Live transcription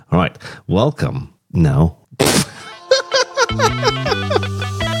All right. Welcome. No.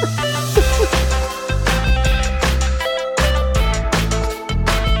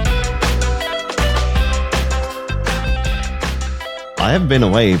 I have been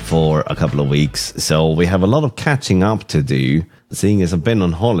away for a couple of weeks, so we have a lot of catching up to do, seeing as I've been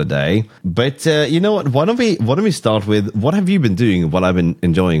on holiday. But you know what? Why don't we start with what have you been doing while I've been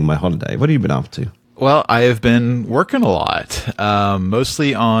enjoying my holiday? What have you been up to? Well, I have been working a lot,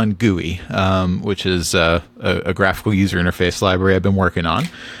 mostly on GUI, which is a graphical user interface library I've been working on.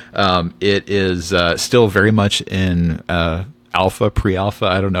 It is still very much in alpha, pre-alpha,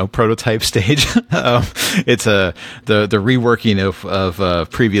 I don't know, prototype stage. It's the reworking of a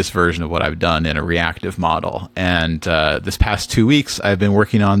previous version of what I've done in a reactive model. And this past 2 weeks, I've been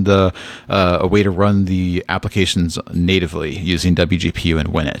working on a way to run the applications natively using WGPU and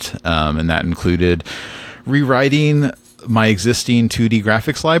WinIt. And that included rewriting my existing 2D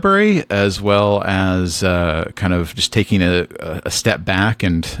graphics library, as well as kind of just taking a step back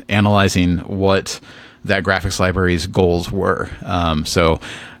and analyzing what that graphics library's goals were. So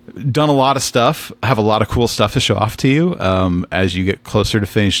done a lot of stuff, have a lot of cool stuff to show off to you as you get closer to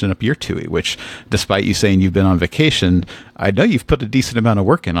finishing up your TUI, which despite you saying you've been on vacation, I know you've put a decent amount of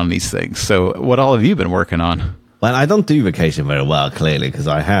work in on these things. So what all have you been working on? Well, I don't do vacation very well, clearly, because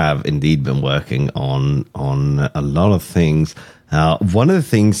I have indeed been working on a lot of things. One of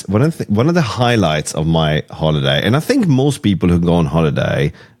the highlights of my holiday, and I think most people who go on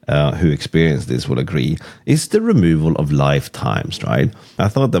holiday who experience this will agree, is the removal of lifetimes, right? I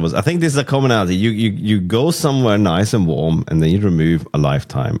think this is a commonality. You go somewhere nice and warm, and then you remove a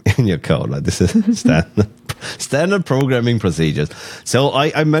lifetime in your code. Like, this is standard programming procedures. So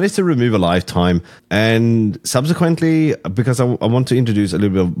I managed to remove a lifetime, and subsequently, because I want to introduce a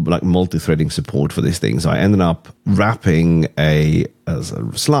little bit of like multi-threading support for this thing, so I ended up wrapping a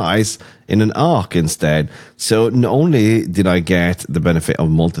slice in an arc instead. So not only did I get the benefit of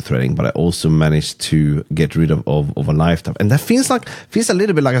multi-threading, but I also managed to get rid of a lifetime. And that feels a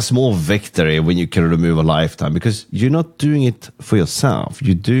little bit like a small victory when you can remove a lifetime, because you're not doing it for yourself.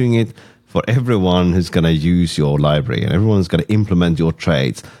 You're doing it for everyone who's going to use your library, and everyone's going to implement your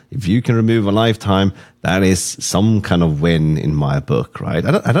traits. If you can remove a lifetime, that is some kind of win in my book, right?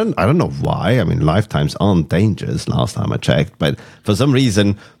 I don't know why. I mean, lifetimes aren't dangerous last time I checked, but for some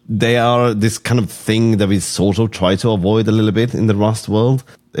reason they are this kind of thing that we sort of try to avoid a little bit in the Rust world,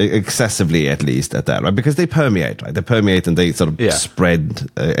 excessively at least at that, right? Because they permeate, right? They permeate and they sort of spread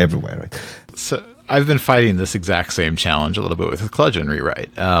everywhere, right? So I've been fighting this exact same challenge a little bit with the Kludgeon rewrite.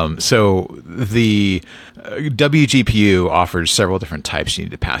 So the WGPU offers several different types you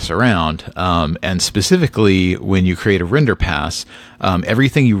need to pass around. And specifically, when you create a render pass,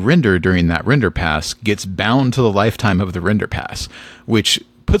 everything you render during that render pass gets bound to the lifetime of the render pass, which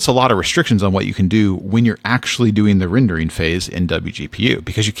puts a lot of restrictions on what you can do when you're actually doing the rendering phase in WGPU,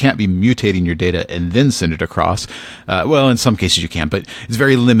 because you can't be mutating your data and then send it across. Well, in some cases you can, but it's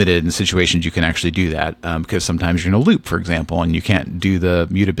very limited in situations you can actually do that, because sometimes you're in a loop, for example, and you can't do the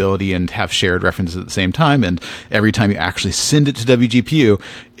mutability and have shared references at the same time. And every time you actually send it to WGPU,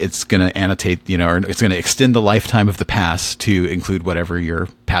 it's going to annotate, or it's going to extend the lifetime of the pass to include whatever you're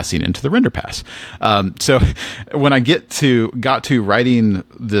passing into the render pass. So when I got to writing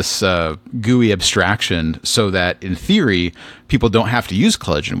this GUI abstraction so that in theory people don't have to use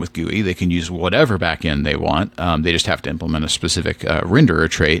Kludgeon with GUI, they can use whatever backend they want. They just have to implement a specific renderer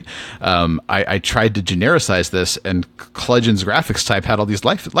trait. I tried to genericize this, and Kludgeon's graphics type had all these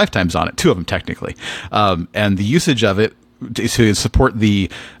lifetimes on it, 2 of them technically, and the usage of it to support the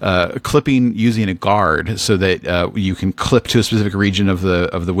clipping using a guard, so that you can clip to a specific region of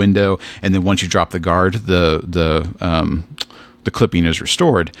the window, and then once you drop the guard, the clipping is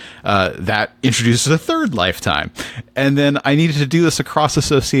restored. That introduces a third lifetime. And then I needed to do this across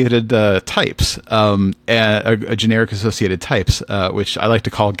associated types, a generic associated types, which I like to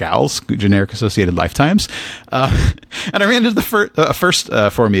call GALs, generic associated lifetimes. And I ran into the first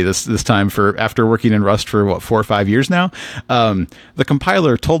for me this time, after working in Rust for 4 or 5 years now. The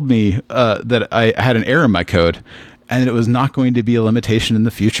compiler told me that I had an error in my code, and it was not going to be a limitation in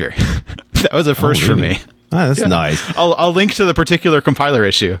the future. That was a first for me. Oh, that's nice. I'll link to the particular compiler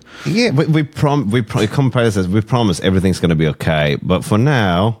issue. Yeah, compiler says we promise everything's going to be okay, but for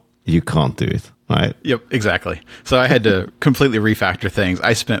now you can't do it, right? Yep, exactly. So I had to completely refactor things.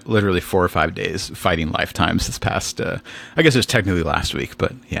 I spent literally 4 or 5 days fighting lifetimes this past. I guess it was technically last week,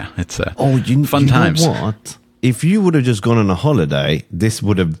 but yeah, it's fun times. Know what? if you would have just gone on a holiday, this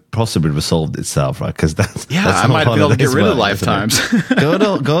would have possibly resolved itself, right? Because that's I might have been able to get rid of lifetimes.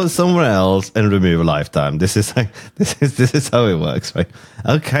 go somewhere else and remove a lifetime. This is how it works, right?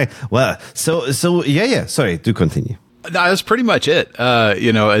 Okay. Well, so yeah. Sorry, do continue. No, that's pretty much it.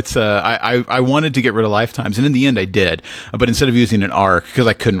 It's I wanted to get rid of lifetimes, and in the end, I did. But instead of using an arc, because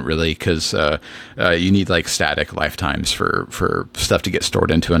I couldn't really, because you need like static lifetimes for stuff to get stored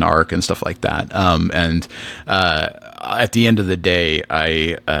into an arc and stuff like that. At the end of the day,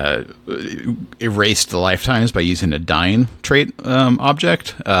 I erased the lifetimes by using a dying trait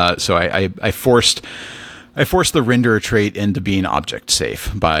object. So I forced the renderer trait into being object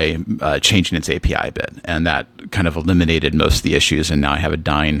safe by changing its API bit, and that kind of eliminated most of the issues. And now I have a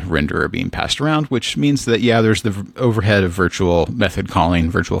dying renderer being passed around, which means that there's the overhead of virtual method calling,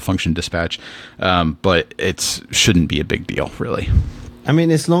 virtual function dispatch, but it shouldn't be a big deal, really. I mean,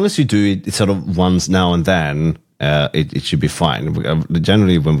 as long as you do it sort of once now and then, it should be fine.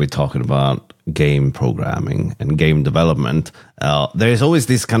 Generally, when we're talking about game programming and game development, there is always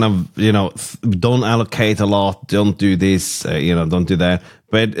this kind of, don't allocate a lot, don't do this, don't do that.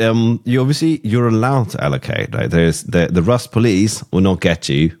 But you're allowed to allocate, right? There's the Rust police will not get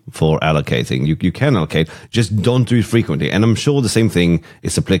you for allocating. You can allocate, just don't do it frequently. And I'm sure the same thing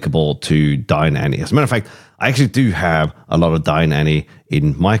is applicable to Dynany. As a matter of fact, I actually do have a lot of Dynany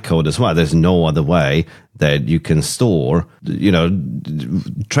in my code as well. There's no other way that you can store,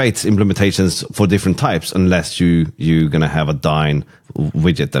 traits implementations for different types unless you're going to have a Dyn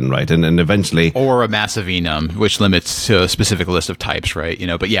widget then, right? And eventually... Or a massive enum, which limits to a specific list of types, right?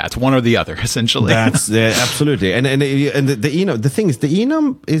 But yeah, it's one or the other, essentially. That's absolutely. And the enum, the thing is, the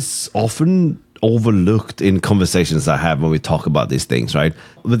enum is often overlooked in conversations I have when we talk about these things, right?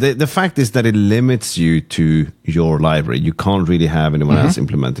 But the fact is that it limits you to your library. You can't really have anyone else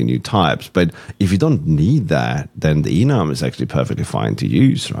implementing new types. But if you don't need that, then the enum is actually perfectly fine to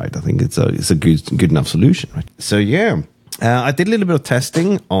use, right? I think it's a good enough solution, right? So yeah, I did a little bit of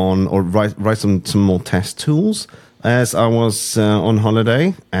testing or write some more test tools as I was on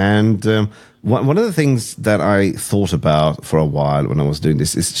holiday. And one of the things that I thought about for a while when I was doing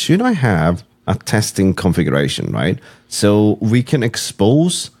this is, should I have a testing configuration, right? So we can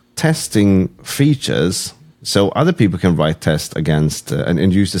expose testing features so other people can write tests against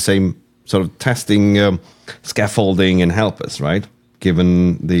and use the same sort of testing scaffolding and helpers, right?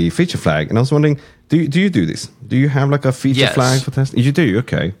 Given the feature flag. And I was wondering, do you do this? Do you have like a feature flag for testing? You do?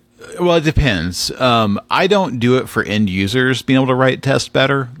 Okay. Well, it depends. I don't do it for end users being able to write tests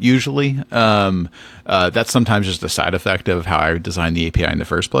better, usually. That's sometimes just a side effect of how I designed the API in the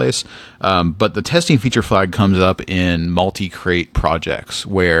first place. But the testing feature flag comes up in multi-crate projects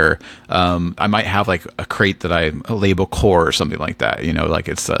where I might have like a crate that I label core or something like that. Like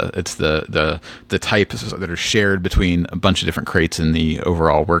it's the types that are shared between a bunch of different crates in the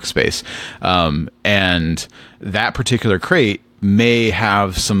overall workspace. And that particular crate may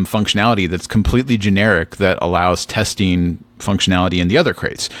have some functionality that's completely generic that allows testing functionality in the other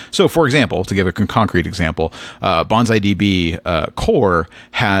crates. So, for example, to give a concrete example, BonsaiDB core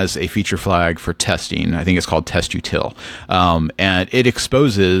has a feature flag for testing. I think it's called TestUtil. And it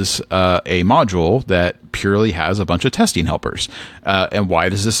exposes a module that purely has a bunch of testing helpers. And why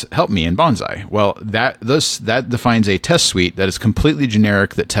does this help me in Bonsai? Well, that defines a test suite that is completely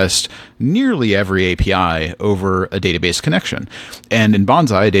generic that tests nearly every API over a database connection. And in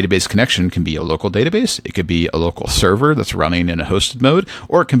Bonsai, a database connection can be a local database. It could be a local server that's running in a hosted mode,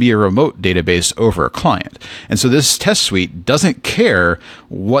 or it can be a remote database over a client. And so this test suite doesn't care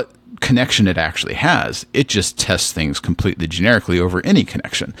what connection it actually has. It just tests things completely generically over any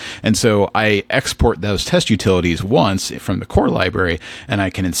connection. And so I export those test utilities once from the core library, and I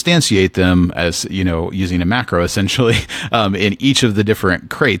can instantiate them as, using a macro essentially in each of the different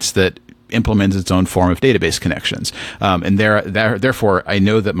crates that implements its own form of database connections. And therefore, I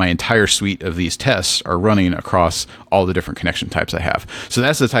know that my entire suite of these tests are running across all the different connection types I have. So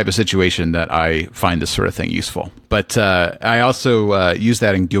that's the type of situation that I find this sort of thing useful. But I also use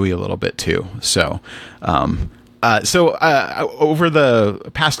that in GUI a little bit too. So over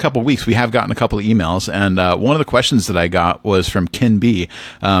the past couple of weeks, we have gotten a couple of emails, and one of the questions that I got was from Ken B.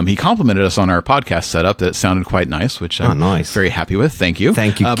 He complimented us on our podcast setup that sounded quite nice, which I'm very happy with. Thank you.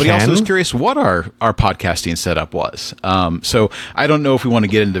 Thank you, Ken. But he also was curious what our podcasting setup was. So I don't know if we want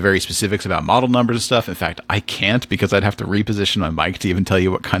to get into very specifics about model numbers and stuff. In fact, I can't, because I'd have to reposition my mic to even tell you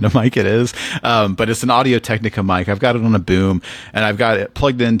what kind of mic it is. But it's an Audio-Technica mic. I've got it on a boom, and I've got it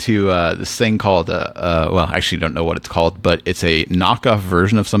plugged into this thing called, well, actually, don't don't know what it's called, but it's a knockoff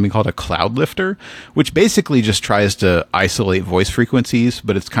version of something called a Cloud Lifter, which basically just tries to isolate voice frequencies,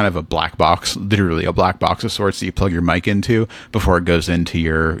 but it's kind of a black box, literally a black box of sorts that you plug your mic into before it goes into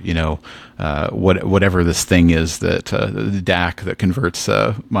your, whatever this thing is that the DAC that converts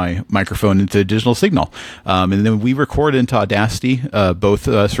my microphone into a digital signal. And then we record into Audacity. Both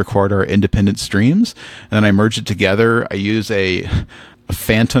of us record our independent streams, and then I merge it together. I use a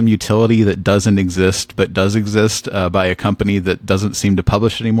phantom utility that doesn't exist but does exist by a company that doesn't seem to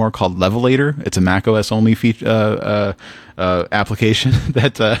publish anymore called Levelator. It's a macOS only application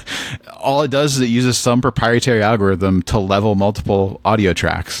that all it does is it uses some proprietary algorithm to level multiple audio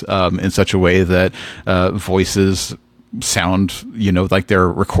tracks in such a way that voices sound like they're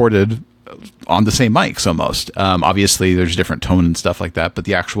recorded on the same mics almost. Obviously there's different tone and stuff like that, but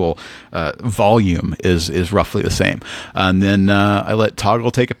the actual volume is roughly the same. And then I let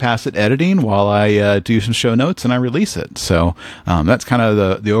Toggle take a pass at editing while I do some show notes and I release it. So that's kind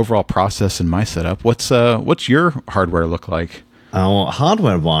of the overall process in my setup. What's your hardware look like?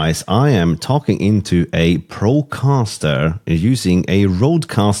 Hardware-wise, I am talking into a Procaster using a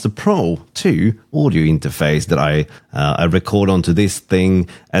Rodecaster Pro 2 audio interface that I record onto this thing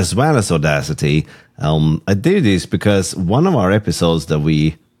as well as Audacity. I did this because one of our episodes that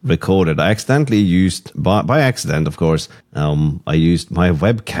we recorded, I accidentally used, by accident, of course, I used my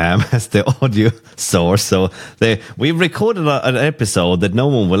webcam as the audio source. So we recorded an episode that no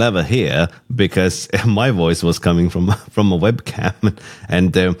one will ever hear because my voice was coming from a webcam.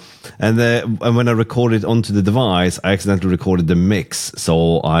 And when I recorded onto the device, I accidentally recorded the mix.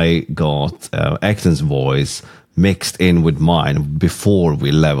 So I got Acton's voice mixed in with mine before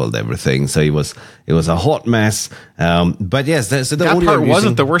we leveled everything. So it was a hot mess. But yes, so the that part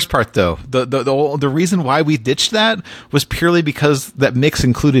wasn't the worst part though. The reason why we ditched that was purely because that mix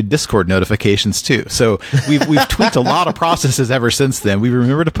included Discord notifications too. So we've tweaked a lot of processes ever since then. We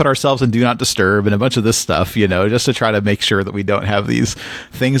remember to put ourselves in Do Not Disturb and a bunch of this stuff, just to try to make sure that we don't have these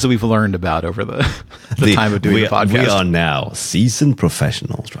things that we've learned about over the time of doing the podcast. We are now seasoned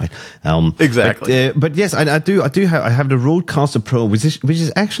professionals, right? Exactly. But yes, I have the Rodecaster Pro, which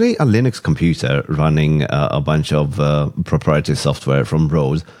is actually a Linux computer running a bunch of proprietary software from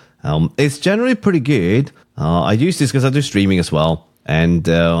Rode. It's generally pretty good. I use this because I do streaming as well. And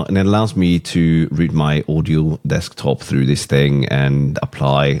it allows me to route my audio desktop through this thing and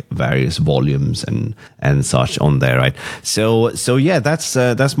apply various volumes and such on there, right? So yeah,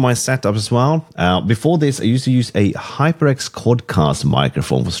 that's my setup as well. Before this, I used to use a HyperX Quadcast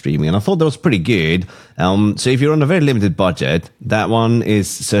microphone for streaming, and I thought that was pretty good. So if you're on a very limited budget, that one is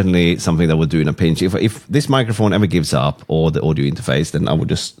certainly something that would do in a pinch. If this microphone ever gives up or the audio interface, then I would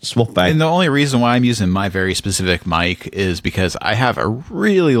just swap back. And the only reason why I'm using my very specific mic is because I have a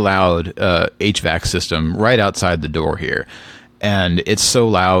really loud HVAC system right outside the door here. And it's so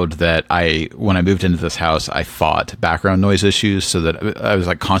loud that when I moved into this house, I fought background noise issues, so that I was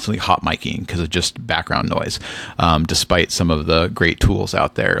constantly hot micing because of just background noise, despite some of the great tools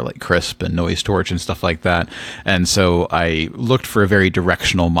out there like Krisp and Noise Torch and stuff like that. And so I looked for a very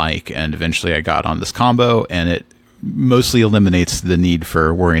directional mic, and eventually I got on this combo, and it mostly eliminates the need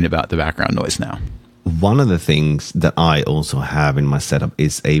for worrying about the background noise now. One of the things that I also have in my setup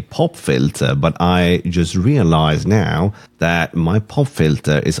is a pop filter, but I just realized now that my pop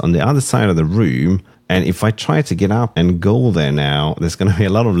filter is on the other side of the room. And if I try to get up and go there now, there's going to be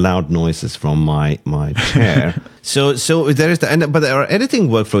a lot of loud noises from my chair. So there is but our editing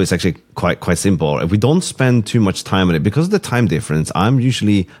workflow is actually quite simple. If we don't spend too much time on it, because of the time difference, I'm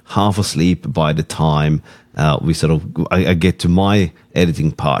usually half asleep by the time I get to my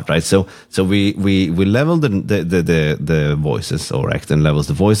editing part, right? So we level the voices, or Acton levels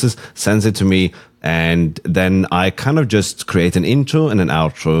the voices, sends it to me, and then I kind of just create an intro and an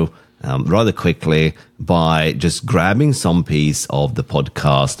outro rather quickly by just grabbing some piece of the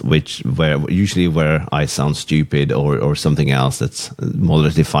podcast, where I sound stupid or something else that's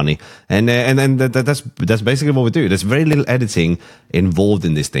moderately funny, and that's basically what we do. There's very little editing involved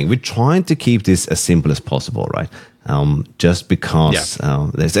in this thing. We're trying to keep this as simple as possible, right? Just because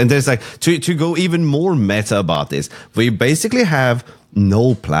there's to go even more meta about this, we basically have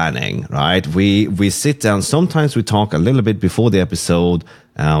no planning, right? We sit down. Sometimes we talk a little bit before the episode,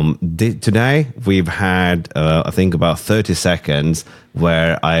 Today we've had, I think, about 30 seconds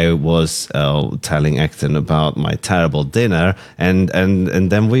where I was telling Ekton about my terrible dinner, and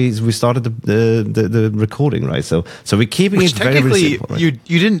then we started the recording, right? So we're keeping it very, very simple. Right?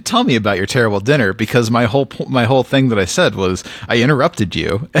 You didn't tell me about your terrible dinner, because my whole thing that I said was I interrupted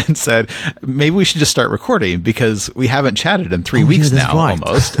you and said maybe we should just start recording because we haven't chatted in 3 weeks now, right.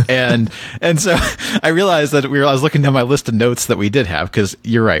 Almost, and so I realized that I was looking down my list of notes that we did have, because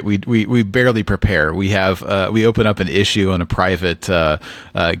you're right, we barely prepare. We have we open up an issue on a private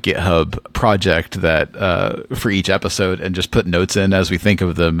GitHub project that for each episode, and just put notes in as we think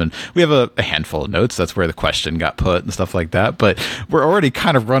of them, and we have a handful of notes. That's where the question got put and stuff like that, but we're already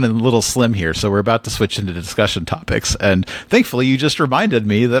kind of running a little slim here, so we're about to switch into discussion topics. And thankfully you just reminded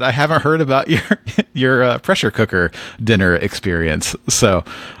me that I haven't heard about your pressure cooker dinner experience, so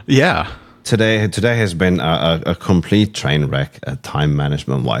yeah. Today has been a complete train wreck, time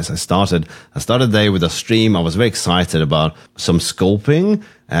management wise. I started the day with a stream. I was very excited about some scoping.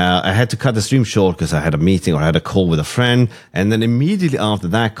 I had to cut the stream short because I had a meeting, or I had a call with a friend. And then immediately after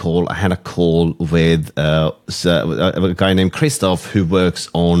that call, I had a call with a guy named Christoph, who works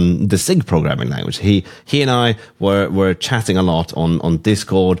on the SIG programming language. He and I were chatting a lot on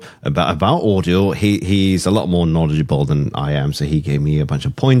Discord about audio. He's a lot more knowledgeable than I am, so he gave me a bunch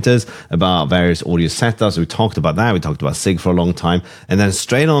of pointers about various audio setups. We talked about that. We talked about SIG for a long time, and then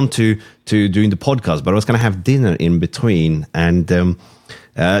straight on to doing the podcast. But I was going to have dinner in between, and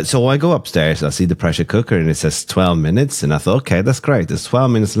so I go upstairs, I see the pressure cooker, and it says 12 minutes. And I thought, okay, that's great. There's 12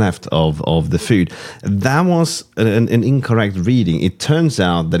 minutes left of the food. That was an incorrect reading. It turns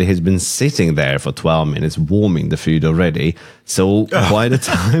out that it has been sitting there for 12 minutes, warming the food already. So by the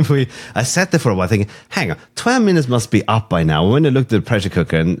time I sat there for a while thinking, hang on, 12 minutes must be up by now. When I looked at the pressure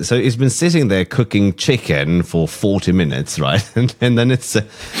cooker, and so it's been sitting there cooking chicken for 40 minutes, right? And then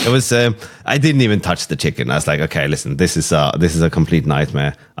I didn't even touch the chicken. I was like, okay, listen, this is a complete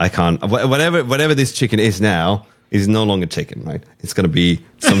nightmare. I can't, whatever this chicken is now is no longer chicken, right? It's going to be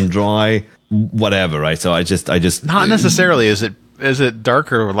some dry whatever, right? So I just not necessarily. Is it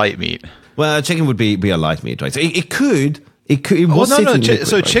dark or light meat? Well, chicken would be a light meat, right? So it could.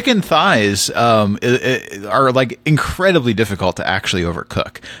 So chicken thighs are like incredibly difficult to actually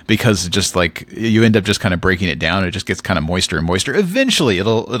overcook, because just like you end up just kind of breaking it down. It just gets kind of moister and moister. Eventually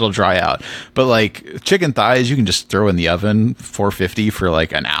it'll dry out. But like chicken thighs, you can just throw in the oven 450 for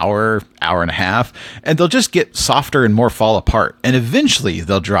like an hour and a half, and they'll just get softer and more fall apart. And eventually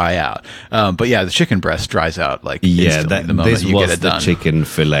they'll dry out. But yeah, the chicken breast dries out like instantly the moment you get it done. This was the chicken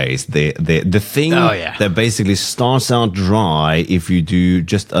fillets. The thing that basically starts out dry if you do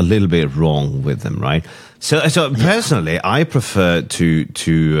just a little bit wrong with them, right? So personally, I prefer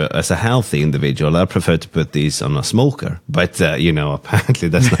to as a healthy individual, I prefer to put these on a smoker. But apparently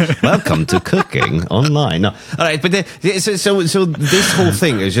that's not welcome to cooking online. No, all right. But so this whole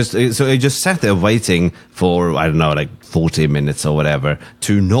thing is just I just sat there waiting for, I don't know, like 40 minutes or whatever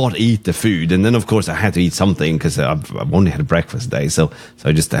to not eat the food, and then of course I had to eat something because I've only had a breakfast day. So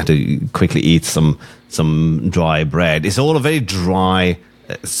I just had to quickly eat some dry bread. It's all a very dry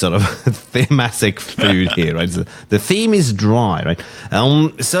sort of thematic food here, right? So the theme is dry, right?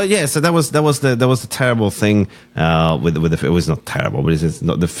 So that was the terrible thing with the food. It was not terrible, but it's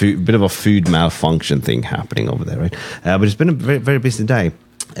not the food, bit of a food malfunction thing happening over there, right? But it's been a very, very busy day.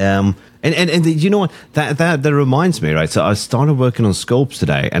 And you know what, that reminds me, right? So I started working on scopes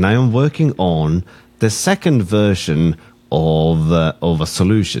today, and I am working on the second version of a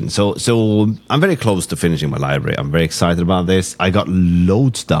solution. So I'm very close to finishing my library. I'm very excited about this. I got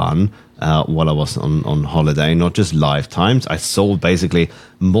loads done while I was on holiday, not just lifetimes. I solved basically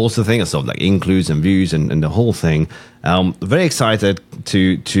most of the things. I solved like includes and views and the whole thing. Very excited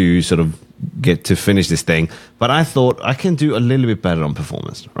to sort of get to finish this thing, but I thought I can do a little bit better on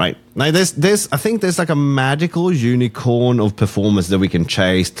performance, right? Now I think there's like a magical unicorn of performance that we can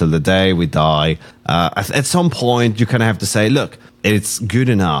chase till the day we die. At some point you kind of have to say, look, it's good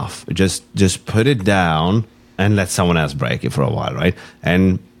enough. Just put it down and let someone else break it for a while, right?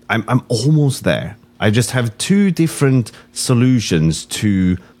 And I'm almost there. I just have two different solutions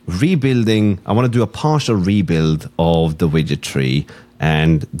to rebuilding. I want to do a partial rebuild of the widget tree.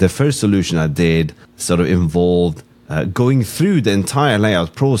 And the first solution I did sort of involved going through the entire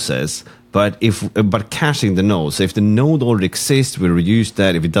layout process, but caching the node. So if the node already exists, we reuse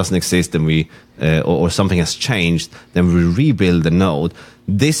that. If it doesn't exist, then we or something has changed, then we rebuild the node.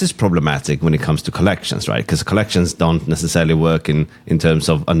 This is problematic when it comes to collections, right? Because collections don't necessarily work in terms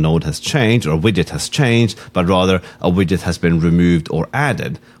of a node has changed or a widget has changed, but rather a widget has been removed or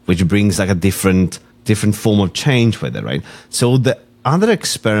added, which brings like a different form of change with it, right? So other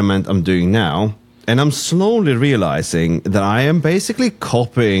experiment I'm doing now, and I'm slowly realizing that I am basically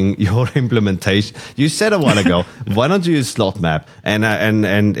copying your implementation. You said a while ago, why don't you use slot map? And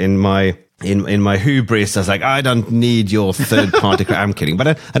in my hubris, I was like, I don't need your third party. I'm kidding, but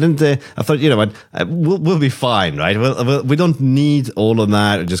I didn't. I thought, you know what, we'll be fine, right? We don't need all of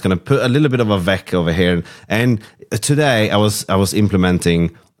that. We're just going to put a little bit of a vec over here. And today I was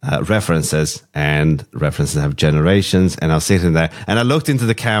implementing references, and references have generations, and I was sitting there and I looked into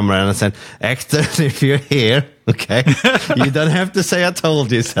the camera and I said, Hector, if you're here, okay, you don't have to say I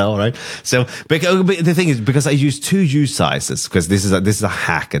told you so, right? So, but the thing is, because I use 2 U sizes, because this is a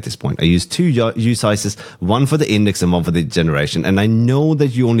hack at this point. I use 2 U sizes, one for the index and one for the generation, and I know that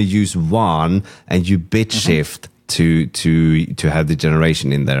you only use one and you bit shift to have the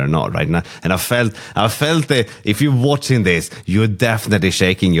generation in there or not, right? Now, and I felt that if you're watching this, you're definitely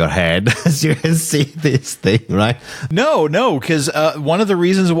shaking your head as you can see this thing, right? No, because one of the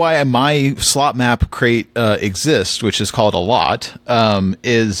reasons why my slot map crate exists, which is called a lot,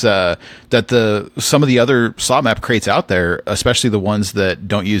 is that some of the other slot map crates out there, especially the ones that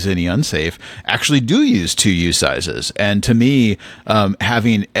don't use any unsafe, actually do use 2 U sizes. And to me,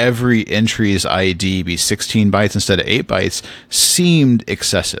 having every entry's ID be 16 bytes instead of 8 bytes seemed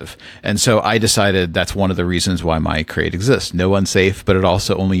excessive. And so I decided that's one of the reasons why my crate exists. No unsafe, but it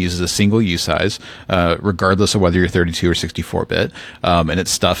also only uses a single U size, regardless of whether you're 32 or 64-bit. And it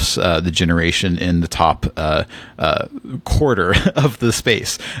stuffs the generation in the top quarter of the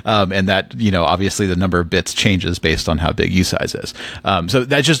space. And that, obviously the number of bits changes based on how big U size is. So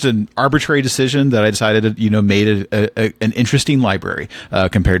that's just an arbitrary decision that I decided, made an interesting library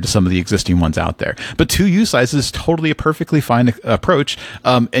compared to some of the existing ones out there. But 2 U sizes is totally a perfectly fine approach.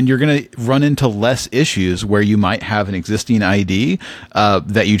 And you're going to run into less issues where you might have an existing ID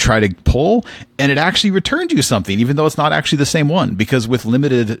that you try to pull and it actually returns you something, even though it's not actually the same one. Because with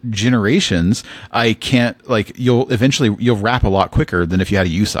limited generations, I can't, you'll wrap a lot quicker than if you had a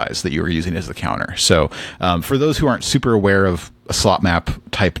U size that you were using as the counter. So for those who aren't super aware of a slot map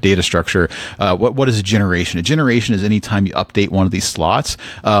type data structure, what is a generation? A generation is any time you update one of these slots,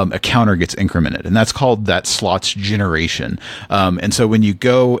 a counter gets incremented, and that's called that slot's generation. And so when you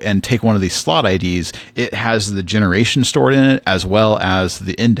go and take one of these slot IDs, it has the generation stored in it as well as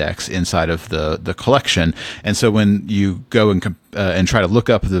the index inside of the collection. And so when you go and try to look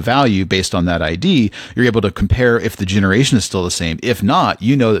up the value based on that ID, you're able to compare if the generation is still the same. If not,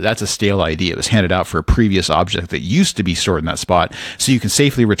 you know that that's a stale ID. It was handed out for a previous object that used to be stored in that spot. So you can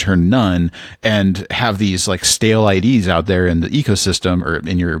safely return none and have these stale IDs out there in the ecosystem or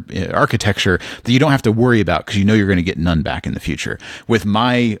in your architecture that you don't have to worry about because you know you're going to get none back in the future. With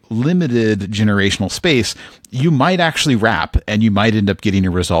my limited generational space, you might actually wrap and you might end up getting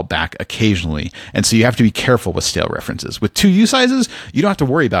a result back occasionally. And so you have to be careful with stale references. With 2 U sizes, you don't have to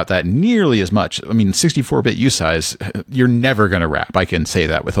worry about that nearly as much. I mean, 64-bit U size, you're never going to wrap. I can say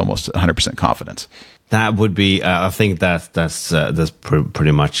that with almost 100% confidence. That would be, I think that's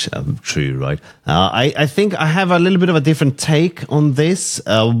pretty much true, right? I think I have a little bit of a different take on this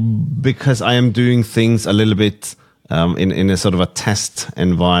because I am doing things a little bit in a sort of a test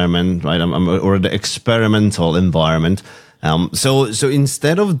environment, right? Or the experimental environment. So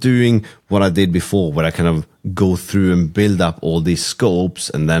instead of doing what I did before, where I kind of go through and build up all these scopes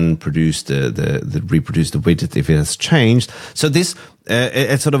and then reproduce the widget if it has changed. So this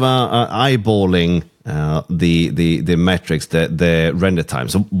it's sort of eyeballing the metrics, the render time.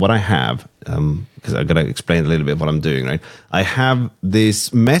 So what I have, because I've got to explain a little bit what I'm doing, right? I have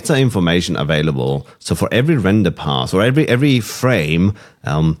this meta information available. So for every render pass or every frame,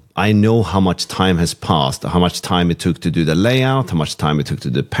 I know how much time has passed, how much time it took to do the layout, how much time it took to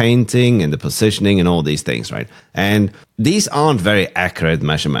do painting and the positioning and all these things, right? And these aren't very accurate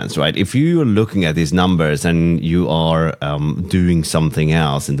measurements, right? If you're looking at these numbers and you are doing something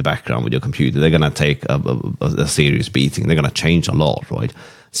else in the background with your computer, they're going to take a serious beating. They're going to change a lot, right?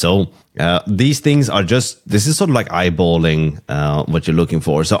 So these things are this is sort of like eyeballing what you're looking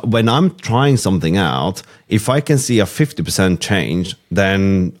for. So when I'm trying something out, if I can see a 50% change,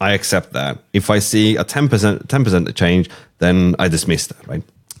 then I accept that. If I see a 10% change, then I dismiss that, right?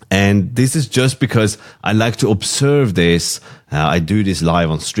 And this is just because I like to observe this. I do this live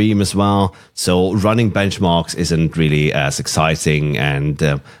on stream as well. So running benchmarks isn't really as exciting. And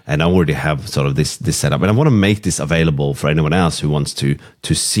I already have sort of this setup. And I want to make this available for anyone else who wants to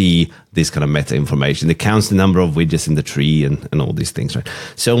see this kind of meta information. It counts the number of widgets in the tree and all these things, right?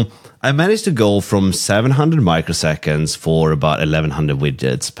 So I managed to go from 700 microseconds for about 1100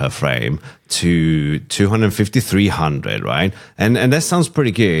 widgets per frame to 250, 300, right? And that sounds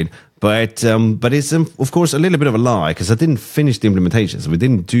pretty good. But it's of course a little bit of a lie because I didn't finish the implementation, so we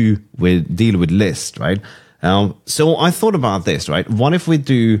didn't deal with list, right? So I thought about this, right? What if we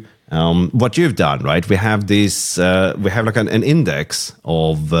do what you've done, right? We have this, we have like an index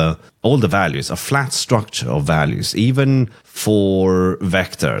of all the values, a flat structure of values, even for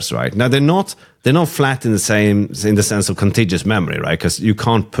vectors, right? Now they're not flat in the sense of contiguous memory, right? Because you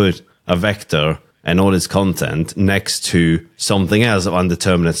can't put a vector and all its content next to something else of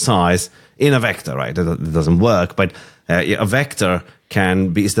undeterminate size in a vector, right? It doesn't work, but a vector can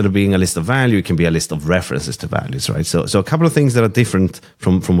be, instead of being a list of value, it can be a list of references to values, right? So a couple of things that are different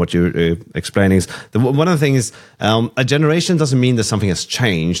from what you're explaining is, one of the things is a generation doesn't mean that something has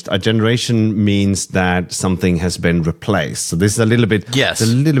changed. A generation means that something has been replaced. So this is a little bit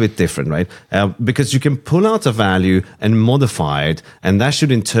different, right? Because you can pull out a value and modify it, and that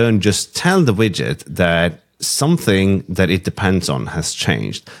should in turn just tell the widget that something that it depends on has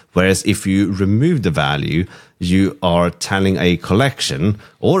changed. Whereas if you remove the value, you are telling a collection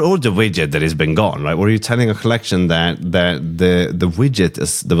or the widget that has been gone, right? Or you're telling a collection that the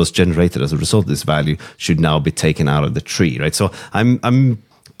widget that was generated as a result of this value should now be taken out of the tree, right? So I'm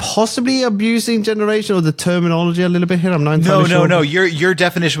possibly abusing generation or the terminology a little bit here. I'm not entirely sure. No. Your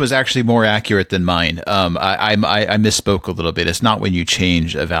definition was actually more accurate than mine. I misspoke a little bit. It's not when you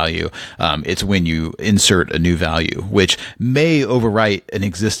change a value. It's when you insert a new value, which may overwrite an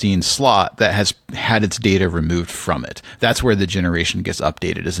existing slot that has had its data removed from it. That's where the generation gets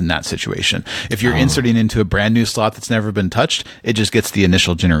updated, is in that situation. If you're inserting into a brand new slot that's never been touched, it just gets the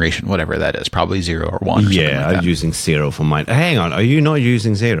initial generation, whatever that is, probably 0 or 1. Or yeah, I'm using 0 for mine. Hang on, are you not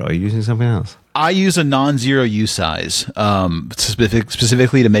using 0? Are you using something else? I use a non-zero usize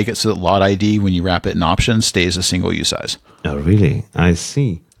specifically to make it so that lot ID, when you wrap it in options, stays a single usize. Oh, really? I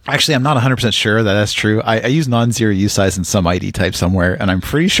see. Actually, I'm not 100% sure that that's true. I use non-zero usize in some ID type somewhere, and I'm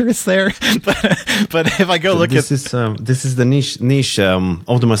pretty sure it's there. but if I go look this is the niche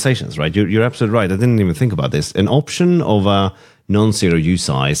optimizations, right? You're absolutely right. I didn't even think about this. An option of a non-zero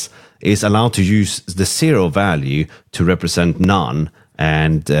usize is allowed to use the 0 value to represent none,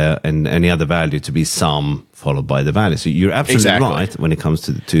 and any other value to be sum followed by the value. So you're absolutely right when it comes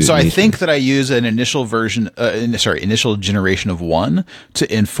to. So I think that I use an initial initial generation of 1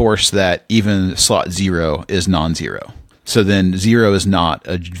 to enforce that even slot 0 is non-zero. So then 0 is not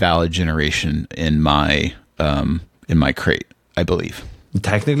a valid generation in my crate, I believe.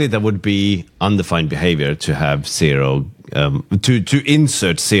 Technically, that would be undefined behavior to have 0, to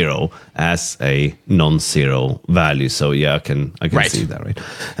insert 0 as a non-zero value. So yeah, I can see that, right?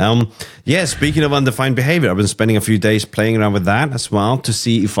 Yeah, speaking of undefined behavior, I've been spending a few days playing around with that as well to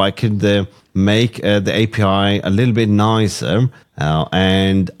see if I could make the API a little bit nicer.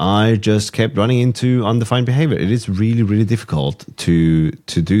 And I just kept running into undefined behavior. It is really, really difficult to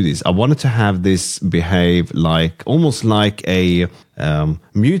do this. I wanted to have this behave almost like a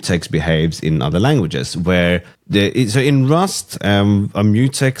mutex behaves in other languages, where so in Rust, a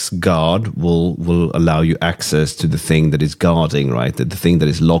mutex guard will allow you access to the thing that is guarding, right? The thing that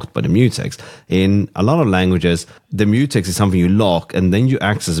is locked by the mutex. In a lot of languages, the mutex is something you lock, and then you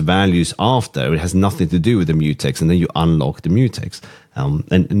access values after. It has nothing to do with the mutex, and then you unlock the mutex.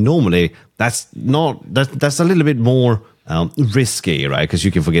 And normally that's a little bit more risky, right? Because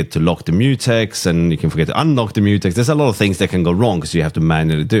you can forget to lock the mutex and you can forget to unlock the mutex. There's a lot of things that can go wrong because you have to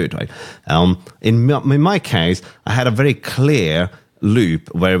manually do it, right? In my case, I had a very clear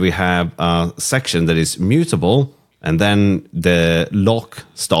loop where we have a section that is mutable, and then the lock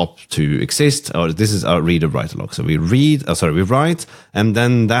stops to exist. Or this is our read or write lock. So we write, and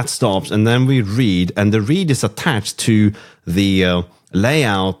then that stops, and then we read, and the read is attached to the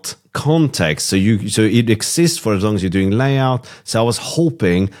layout context. So it exists for as long as you're doing layout. So I was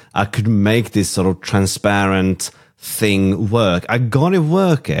hoping I could make this sort of transparent thing work. I got it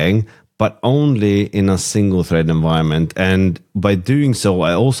working, but only in a single thread environment. And by doing so,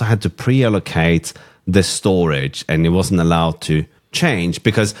 I also had to pre-allocate the storage, and it wasn't allowed to change,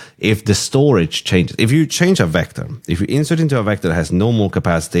 because if the storage changes, if you change a vector, if you insert into a vector that has no more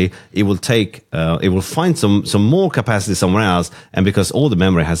capacity, it will find some more capacity somewhere else, and because all the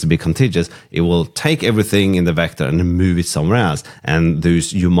memory has to be contiguous, it will take everything in the vector and move it somewhere else, and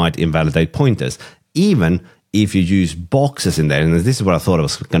you might invalidate pointers. Even if you use boxes in there, and this is what I thought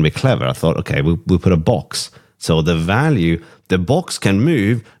was going to be clever. I thought, okay, we'll put a box. So the box can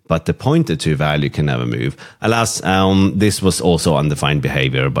move, but the pointer to value can never move. Alas, this was also undefined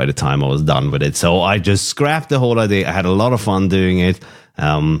behavior by the time I was done with it. So I just scrapped the whole idea. I had a lot of fun doing it.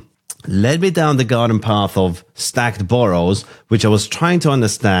 Led me down the garden path of stacked borrows, which I was trying to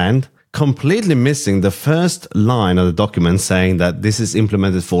understand, completely missing the first line of the document saying that this is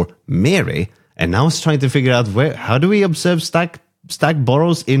implemented for Miri. And now I was trying to figure out how do we observe stack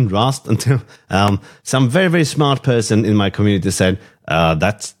borrows in Rust until some very, very smart person in my community said,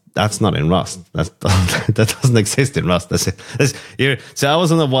 that's not in Rust. That doesn't exist in Rust. So I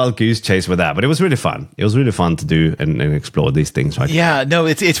was on a wild goose chase with that, but it was really fun. It was really fun to do and explore these things, right? Yeah, no,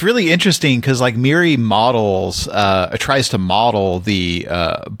 it's really interesting because like Miri tries to model the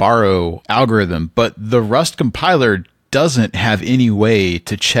borrow algorithm, but the Rust compiler doesn't have any way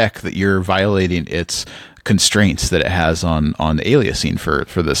to check that you're violating its constraints that it has on aliasing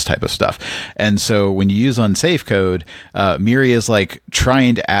for this type of stuff. And so when you use unsafe code, Miri is like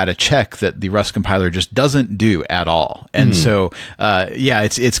trying to add a check that the Rust compiler just doesn't do at all. And so,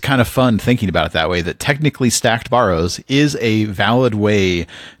 it's kind of fun thinking about it that way, that technically stacked borrows is a valid way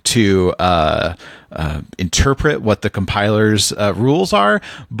to interpret what the compiler's rules are,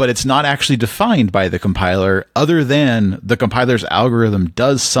 but it's not actually defined by the compiler other than the compiler's algorithm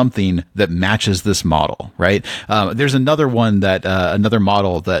does something that matches this model, right? There's another one another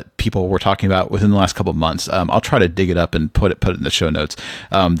model that people were talking about within the last couple of months. I'll try to dig it up and put it in the show notes.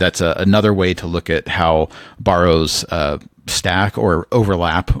 That's another way to look at how borrows stack or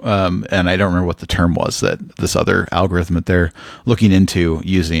overlap. And I don't remember what the term was that this other algorithm that they're looking into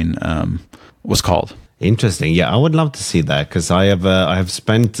using was called. Interesting. Yeah, I would love to see that because I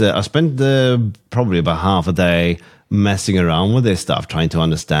spent probably about half a day messing around with this stuff, trying to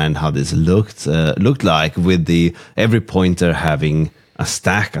understand how this looked like with every pointer having a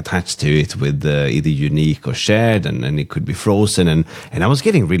stack attached to it with either unique or shared, and it could be frozen. And I was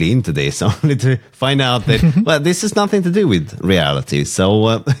getting really into this only to find out that, well, this has nothing to do with reality.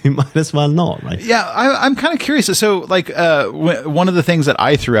 So you might as well not, right? Yeah, I'm kind of curious. So like one of the things that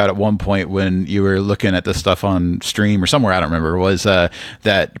I threw out at one point when you were looking at this stuff on stream or somewhere, I don't remember, was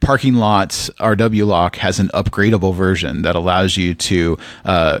that Parking Lots RW Lock has an upgradable version that allows you to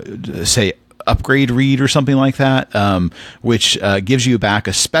say upgrade read or something like that, which gives you back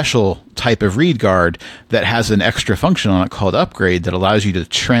a special type of read guard that has an extra function on it called upgrade that allows you to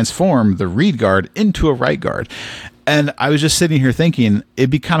transform the read guard into a write guard. And I was just sitting here thinking it'd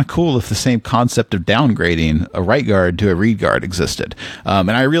be kind of cool if the same concept of downgrading a write guard to a read guard existed.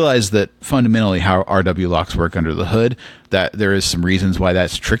 And I realized that fundamentally how RW locks work under the hood, that there is some reasons why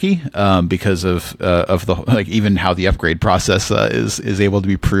that's tricky, because of the, like, even how the upgrade process is able to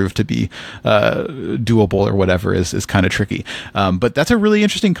be proved to be doable or whatever is kind of tricky. But that's a really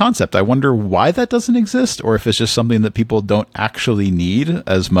interesting concept. I wonder why that doesn't exist, or if it's just something that people don't actually need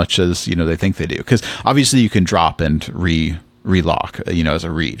as much as, they think they do. Because obviously you can drop and relock, as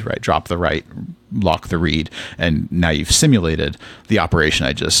a read, right? Drop the write, lock the read, and now you've simulated the operation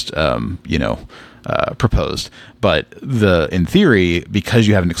I just, proposed. But in theory, because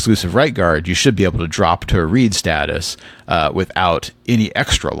you have an exclusive write guard, you should be able to drop to a read status without any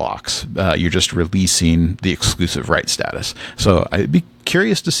extra locks. You're just releasing the exclusive write status. So I'd be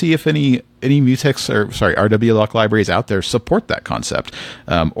curious to see if any Mutex RW lock libraries out there support that concept,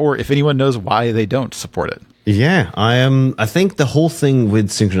 or if anyone knows why they don't support it. Yeah, I think the whole thing with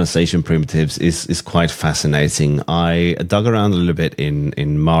synchronization primitives is quite fascinating. I dug around a little bit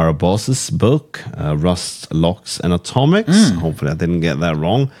in Mara Boss's book, Rust, Locks, and Atomics. Hopefully I didn't get that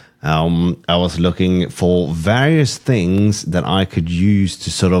wrong. I was looking for various things that I could use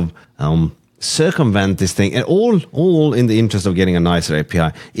to sort of circumvent this thing, and all in the interest of getting a nicer API.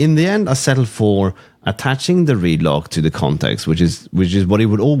 In the end, I settled for attaching the read lock to the context, which is what it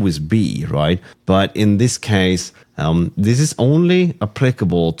would always be, right? But in this case, this is only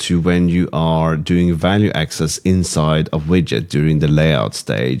applicable to when you are doing value access inside a widget during the layout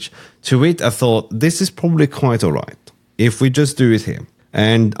stage. To it, I thought this is probably quite all right if we just do it here,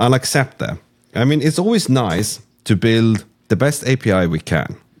 and I'll accept that. I mean, it's always nice to build the best API we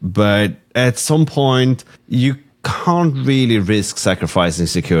can, but at some point you can't really risk sacrificing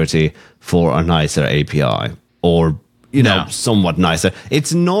security for a nicer API, or somewhat nicer.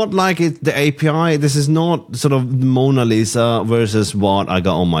 It's not like the API. This is not sort of Mona Lisa versus what I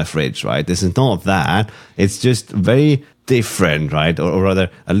got on my fridge, right? This is not that. It's just very different, right? Or rather,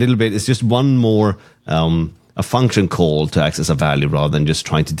 a little bit. It's just one more a function call to access a value rather than just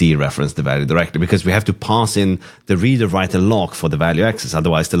trying to dereference the value directly, because we have to pass in the reader, write, and lock for the value access.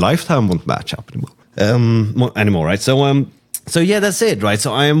 Otherwise, the lifetime won't match up anymore, right? So yeah, that's it, right?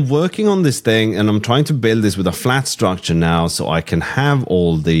 So I am working on this thing, and I'm trying to build this with a flat structure now, so I can have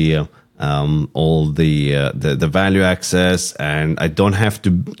all the value access, and I don't have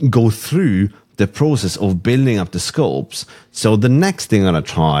to go through the process of building up the scopes. So the next thing I'm going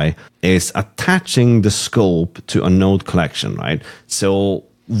to try is attaching the scope to a node collection, right? So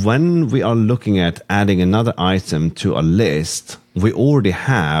when we are looking at adding another item to a list, we already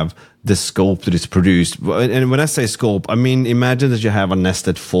have the scope that is produced. And when I say scope, I mean, imagine that you have a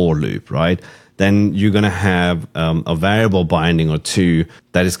nested for loop, right? Then you're going to have a variable binding or two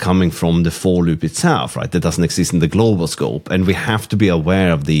that is coming from the for loop itself, right? That doesn't exist in the global scope. And we have to be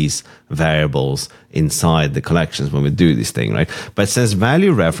aware of these variables inside the collections when we do this thing, right? But since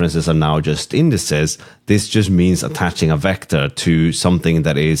value references are now just indices, this just means attaching a vector to something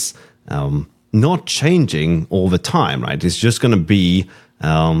that is not changing all the time, right? It's just going to be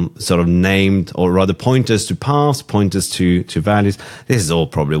sort of named, or rather pointers to paths, pointers to values. This is all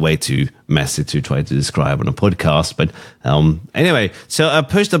probably way too messy to try to describe on a podcast. But anyway, so I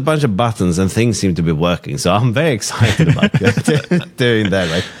pushed a bunch of buttons and things seem to be working. So I'm very excited about doing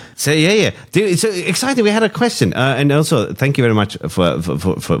that, right? So yeah. Dude, so exciting. We had a question. And also, thank you very much for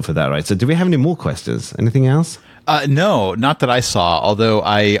that, right? So do we have any more questions? Anything else? No, not that I saw, although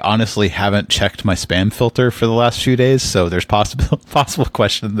I honestly haven't checked my spam filter for the last few days, so there's possible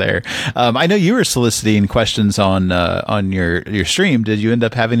question there. I know you were soliciting questions on your stream. Did you end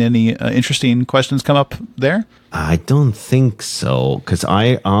up having any interesting questions come up there? I don't think so, because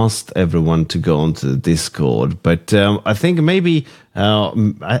I asked everyone to go onto the Discord, but I think maybe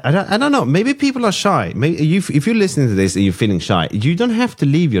I don't know. Maybe people are shy. Maybe if you're listening to this and you're feeling shy, you don't have to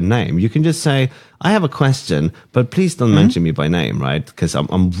leave your name. You can just say, "I have a question, but please don't mention me by name," right? Because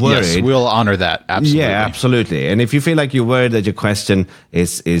I'm worried. Yes, we'll honor that. Absolutely. Yeah, absolutely. And if you feel like you're worried that your question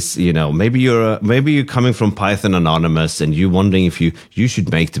is maybe you're coming from Python Anonymous and you're wondering if you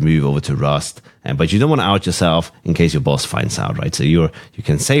should make the move over to Rust. But you don't want to out yourself in case your boss finds out, right? So you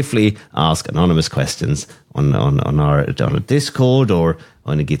can safely ask anonymous questions on our Discord or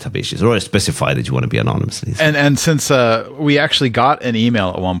on the GitHub issues, or specify that you want to be anonymous. And since we actually got an email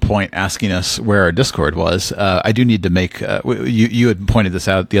at one point asking us where our Discord was, I do need to make you had pointed this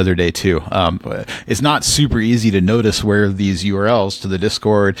out the other day too. It's not super easy to notice where these URLs to the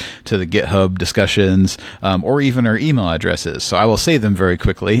Discord, to the GitHub discussions, or even our email addresses. So I will say them very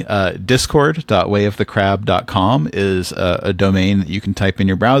quickly. Discord.wayofthecrab.com is a domain that you can type in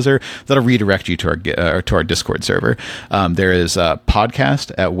your browser that'll redirect you to our Discord server. There is a podcast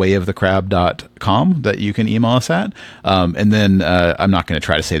at wayofthecrab.com that you can email us at. And then I'm not going to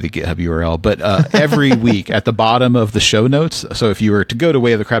try to say the GitHub URL, but every week at the bottom of the show notes, so if you were to go to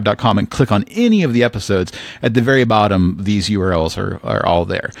wayofthecrab.com and click on any of the episodes, at the very bottom, these URLs are all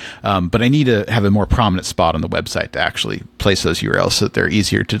there. But I need to have a more prominent spot on the website to actually place those URLs so that they're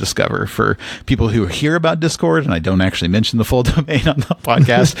easier to discover for people who hear about Discord, and I don't actually mention the full domain on the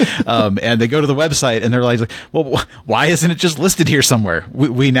podcast, and they go to the website and they're like, well, why isn't it just listed here somewhere?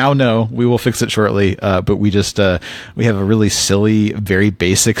 We now know. We will fix it shortly, but we have a really silly, very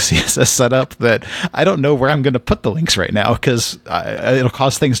basic CSS setup that I don't know where I'm going to put the links right now because it'll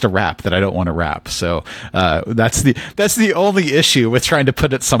cause things to wrap that I don't want to wrap. So that's the only issue with trying to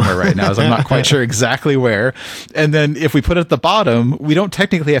put it somewhere right now is I'm not quite sure exactly where. And then if we put it at the bottom, we don't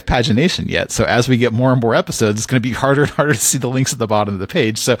technically have pagination yet. So as we get more and more episodes, it's going to be harder and harder to see the links at the bottom of the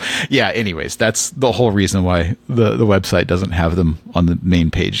page. So yeah, anyways, that's the whole reason why the website doesn't have them on the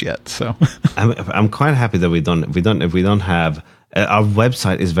main page yet. So I'm quite happy that we don't have our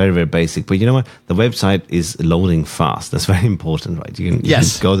website is very, very basic, but you know what? The website is loading fast. That's very important, right? You can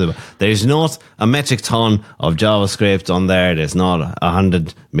go there. There's not a metric ton of JavaScript on there. There's not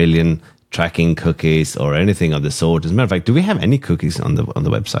 100 million tracking cookies or anything of the sort. As a matter of fact, do we have any cookies on the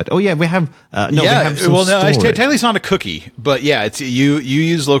website? Oh yeah, we have. We have some storage. Technically it's not a cookie, but yeah, it's you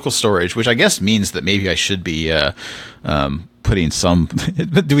use local storage, which I guess means that maybe I should be putting some.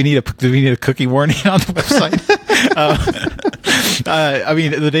 Do we need a cookie warning on the website? I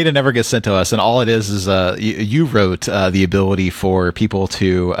mean, the data never gets sent to us, and all it is you wrote the ability for people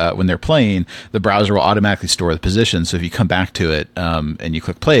to, when they're playing, the browser will automatically store the position. So if you come back to it and you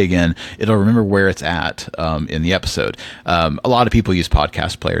click play again, it'll remember where it's at in the episode. A lot of people use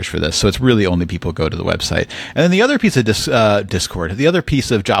podcast players for this, so it's really only people go to the website. And then the other piece of Discord, the other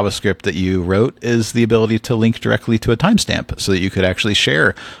piece of JavaScript that you wrote is the ability to link directly to a timestamp so that you could actually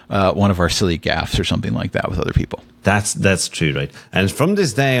share one of our silly gaffes or something like that with other people. That's true, right? And from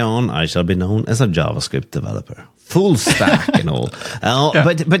this day on, I shall be known as a JavaScript developer, full stack and all.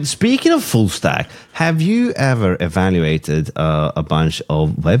 Yeah. But speaking of full stack, have you ever evaluated a bunch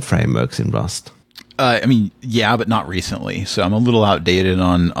of web frameworks in Rust? I mean, yeah, but not recently. So I'm a little outdated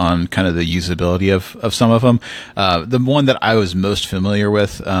on kind of the usability of some of them. The one that I was most familiar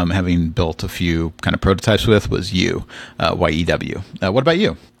with, having built a few kind of prototypes with, was YEW. What about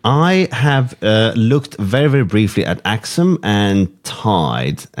you? I have looked very, very briefly at Axum and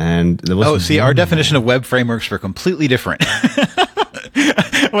Tide, and there was our definition of web frameworks were completely different.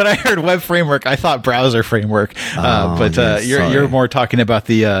 When I heard web framework, I thought browser framework. You're more talking about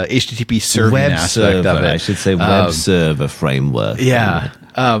the HTTP serving web aspect server, of it. I should say web server framework. Yeah.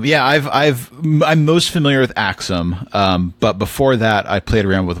 I'm most familiar with Axum, but before that, I played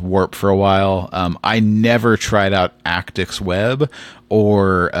around with Warp for a while. I never tried out Actix Web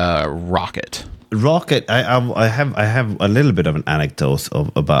or Rocket. Rocket, I have a little bit of an anecdote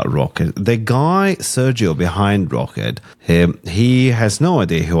about Rocket. The guy Sergio behind Rocket, he has no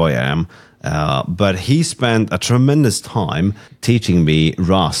idea who I am. But he spent a tremendous time teaching me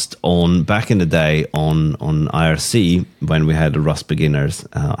Rust back in the day on IRC when we had the Rust Beginners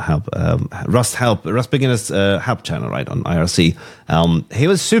Rust Beginners help channel, right, on IRC. He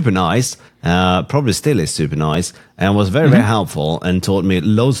was super nice, probably still is super nice, and was very, very helpful and taught me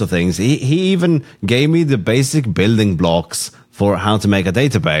loads of things. He even gave me the basic building blocks for how to make a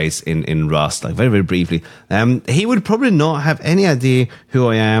database in Rust, like very, very briefly. He would probably not have any idea who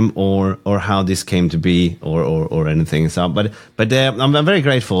I am or how this came to be or anything. So, but I'm very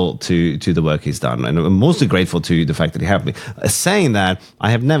grateful to the work he's done, and I'm mostly grateful to the fact that he helped me. Saying that,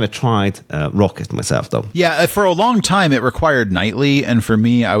 I have never tried Rocket myself, though. Yeah, for a long time it required nightly, and for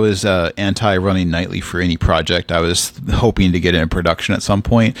me, I was anti-running nightly for any project. I was hoping to get it in production at some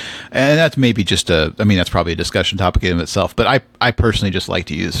point, and that's maybe just that's probably a discussion topic in itself. But I personally just like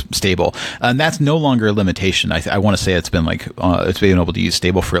to use stable, and that's no longer a limitation. I want to say it's been it's been able to use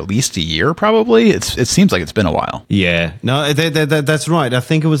stable for at least a year, probably. It seems like it's been a while. Yeah, no, that's right. I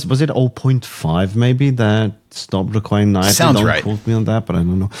think it was it 0.5 maybe that stopped requiring nightly. Sounds right. Don't quote me on that, but I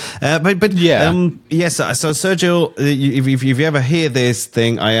don't know. But yeah, yes. So Sergio, if you ever hear this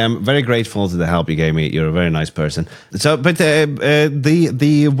thing, I am very grateful to the help you gave me. You're a very nice person. So, but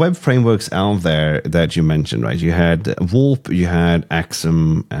the web frameworks out there that you mentioned, right? You had Warp, you had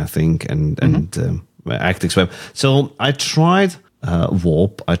Axum, I think, and Actix Web. So I tried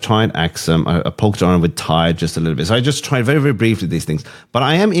Warp, I tried Axum, I poked around with Tide just a little bit. So I just tried very, very briefly these things. But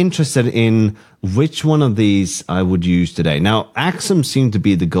I am interested in which one of these I would use today. Now, Axum seemed to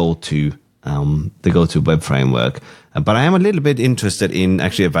be the go-to web framework. But I am a little bit interested in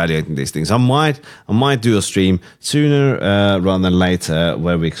actually evaluating these things. I might do a stream sooner rather than later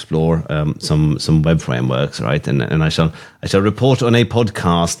where we explore some web frameworks, right? And I shall report on a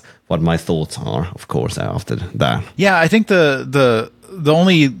podcast what my thoughts are, of course, after that. Yeah, I think the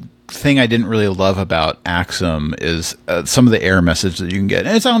only thing I didn't really love about Axum is some of the error message that you can get.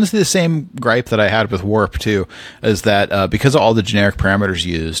 And it's honestly the same gripe that I had with Warp too, is that because of all the generic parameters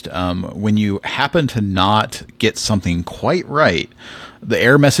used, when you happen to not get something quite right, the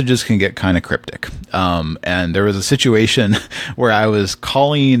error messages can get kind of cryptic. And there was a situation where I was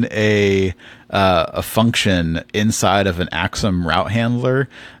calling a function inside of an Axum route handler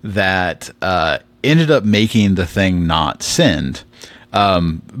that ended up making the thing not send.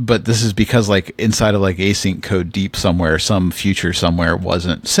 But this is because like inside of like async code deep somewhere, some future somewhere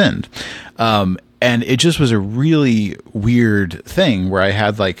wasn't send. And it just was a really weird thing where I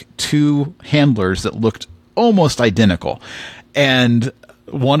had like two handlers that looked almost identical, and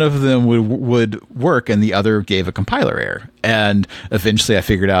one of them would work and the other gave a compiler error. And eventually I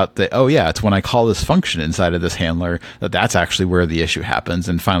figured out that, oh yeah, it's when I call this function inside of this handler that's actually where the issue happens.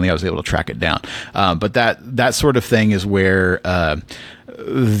 And finally I was able to track it down. But that sort of thing is where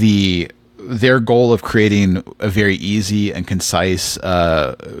their goal of creating a very easy and concise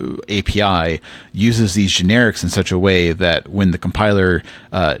API uses these generics in such a way that when the compiler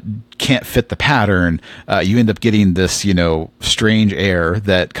can't fit the pattern, you end up getting this, strange error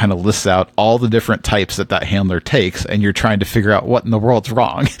that kind of lists out all the different types that handler takes, and you're trying to figure out what in the world's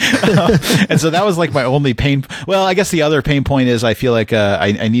wrong. And so that was like my only pain. Well, I guess the other pain point is I feel like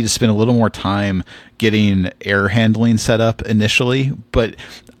I need to spend a little more time getting error handling set up initially, but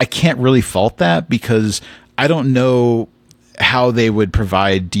I can't really fault that because I don't know how they would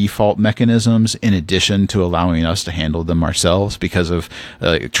provide default mechanisms in addition to allowing us to handle them ourselves because of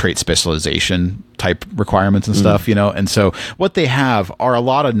trait specialization type requirements and stuff, And so what they have are a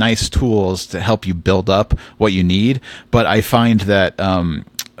lot of nice tools to help you build up what you need. But I find that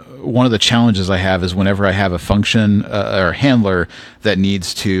one of the challenges I have is whenever I have a function or handler that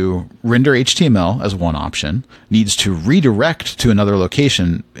needs to render HTML as one option, needs to redirect to another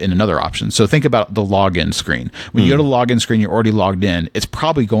location in another option. So think about the login screen. When you go to the login screen, you're already logged in. It's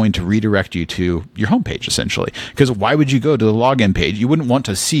probably going to redirect you to your homepage essentially. Because why would you go to the login page? You wouldn't want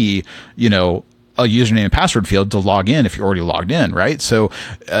to see, a username and password field to log in if you're already logged in, right? So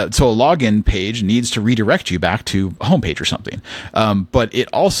a login page needs to redirect you back to a homepage or something. But it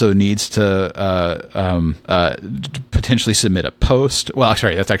also needs to potentially submit a post. Well,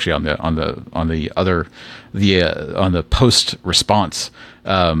 sorry, that's actually on the post response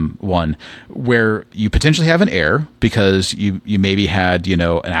one, where you potentially have an error because you maybe had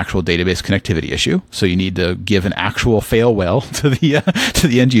an actual database connectivity issue, so you need to give an actual fail well to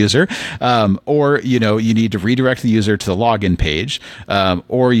the end user, or you need to redirect the user to the login page,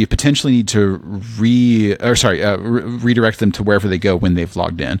 or you potentially need to redirect them to wherever they go when they've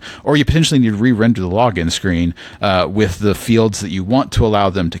logged in, or you potentially need to re-render the login screen with the fields that you want to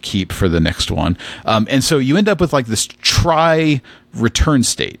allow them to keep for the next one, and so you end up with like this return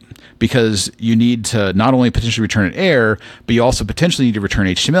state, because you need to not only potentially return an error, but you also potentially need to return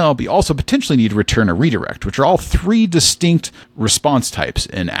HTML, but you also potentially need to return a redirect, which are all three distinct response types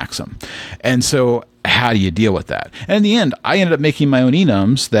in Axum. And so how do you deal with that? And in the end, I ended up making my own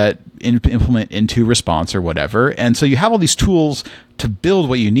enums that implement into response or whatever. And so you have all these tools to build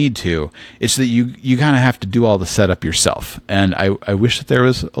what you need to. It's that you kind of have to do all the setup yourself. And I wish that there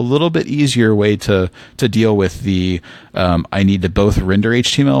was a little bit easier way to deal with the I need to both render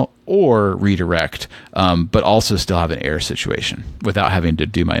HTML or redirect, but also still have an error situation without having to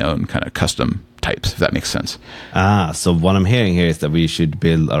do my own kind of custom types, if that makes sense. So what I'm hearing here is that we should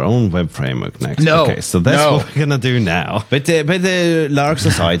build our own web framework next. No. Okay, so that's what we're gonna do now. But larks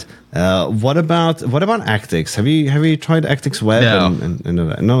aside, what about Actix? Have you tried Actix Web? No. And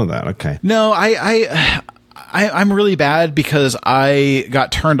none of that. Okay. No, I'm really bad because I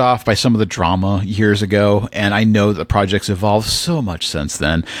got turned off by some of the drama years ago, and I know the project's evolved so much since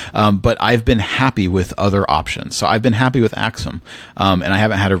then. But I've been happy with other options. So I've been happy with Axum, and I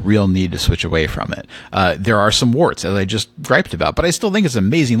haven't had a real need to switch away from it. There are some warts, as I just griped about, but I still think it's an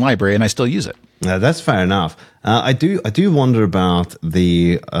amazing library, and I still use it. That's fair enough. I do wonder about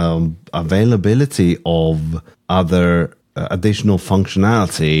the availability of other additional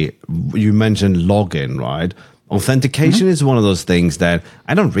functionality. You mentioned login, right? Authentication is one of those things that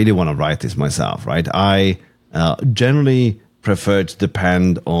I don't really want to write this myself, right? I generally prefer to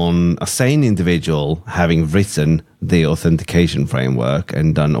depend on a sane individual having written the authentication framework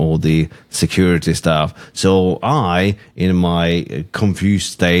and done all the security stuff. So I, in my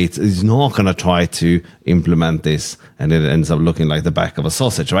confused state, is not going to try to implement this, and it ends up looking like the back of a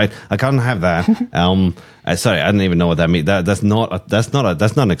sausage, right? I can't have that. Sorry, I don't even know what that means. That's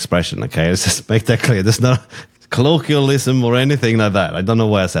not an expression. Okay, let's just make that clear. That's not colloquialism or anything like that. I don't know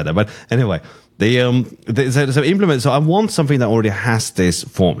why I said that, but anyway. So I want something that already has this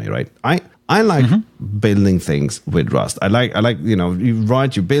for me, right? I like building things with Rust. I like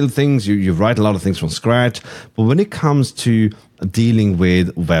you build things, you write a lot of things from scratch. But when it comes to dealing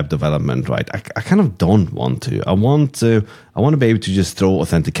with web development, right, I kind of don't want to. I want to be able to just throw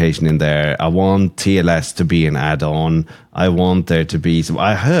authentication in there. I want TLS to be an add-on. I want there to be some.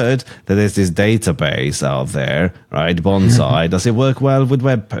 I heard that there's this database out there, right? Bonsai. Does it work well with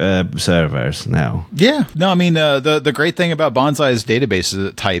web servers now? Yeah. No, I mean, the great thing about Bonsai's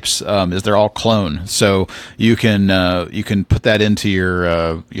database types is they're all clone. So you can put that into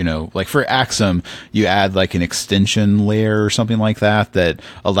your, like for Axum, you add like an extension layer or something like that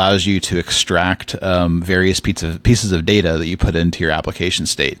allows you to extract various pieces of data that you put into your application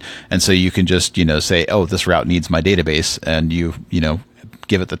state. And so you can just, say, oh, this route needs my database, and you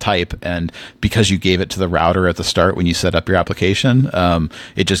give it the type, and because you gave it to the router at the start when you set up your application,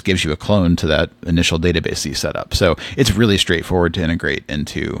 it just gives you a clone to that initial database that you set up. So it's really straightforward to integrate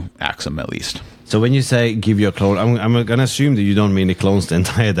into Axum, at least. So when you say give you a clone, I'm going to assume that you don't mean it clones the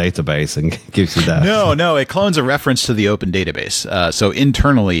entire database and gives you that. No, it clones a reference to the open database. So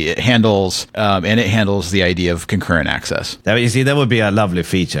internally, it handles the idea of concurrent access. You see, that would be a lovely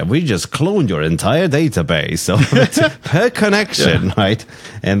feature. We just cloned your entire database so per connection, right?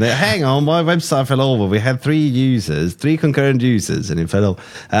 And hang on, my website fell over. We had three concurrent users, and it fell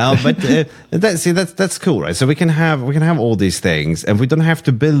over. But that's cool, right? So we can have all these things, and we don't have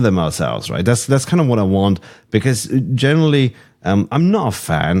to build them ourselves, right? That's kind of what I want, because generally I'm not a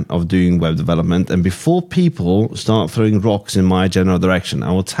fan of doing web development. And before people start throwing rocks in my general direction,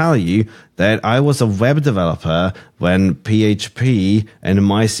 I will tell you that I was a web developer when PHP and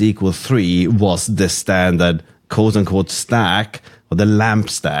MySQL 3 was the standard quote unquote stack, or the LAMP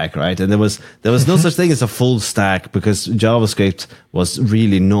stack, right? And there was no such thing as a full stack, because JavaScript was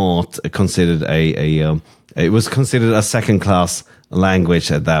really not considered it was considered a second class language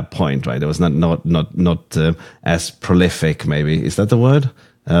at that point, right? It was not as prolific, maybe. Is that the word?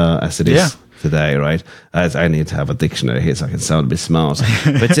 As it is today, right? As I need to have a dictionary here so I can sound a bit smart.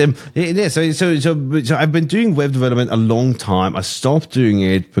 But yeah, so I've been doing web development a long time. I stopped doing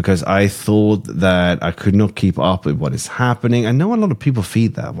it because I thought that I could not keep up with what is happening. I know a lot of people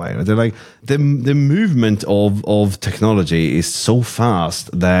feel that way. They're like, the movement of technology is so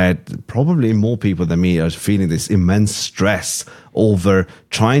fast that probably more people than me are feeling this immense stress over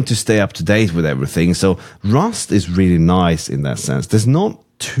trying to stay up to date with everything. So Rust is really nice in that sense. There's not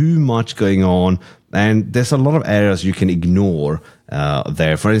too much going on, and there's a lot of areas you can ignore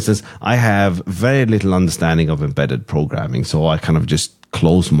there. For instance, I have very little understanding of embedded programming, so I kind of just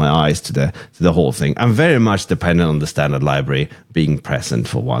close my eyes to the whole thing. I'm very much dependent on the standard library being present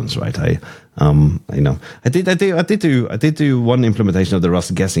for once, right? I did do one implementation of the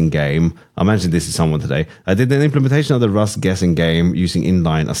Rust guessing game. I mentioned this to someone today. I did an implementation of the Rust guessing game using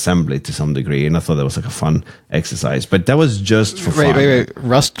inline assembly to some degree, and I thought that was like a fun exercise. But that was just for fun. Wait.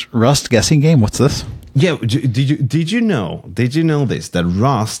 Rust guessing game. What's this? Yeah. Did you know this, that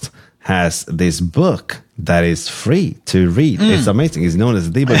Rust has this book that is free to read? It's amazing. It's known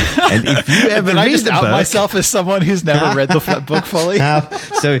as the book. And if you ever Did read I just the out book, myself as someone who's never read the book fully?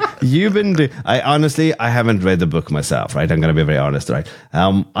 so you've been. I haven't read the book myself, right? I'm going to be very honest, right?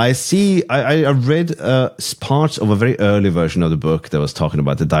 I read parts of a very early version of the book that was talking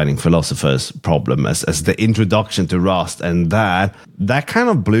about the dying philosopher's problem as the introduction to Rust, and that kind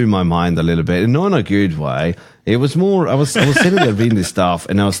of blew my mind a little bit, and not in a good way. It was more, I was sitting there reading this stuff,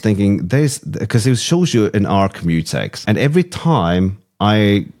 and I was thinking, because it shows you an arc mutex, and every time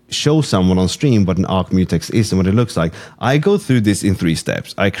I show someone on stream what an arc mutex is and what it looks like, I go through this in 3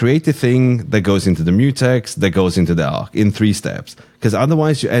 steps. I create the thing that goes into the mutex, that goes into the arc in 3 steps, because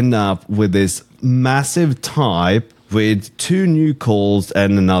otherwise you end up with this massive type with 2 new calls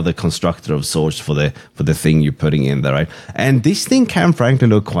and another constructor of sorts for the thing you're putting in there, right? And this thing can frankly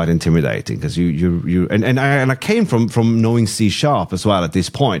look quite intimidating, because I came from knowing C# as well at this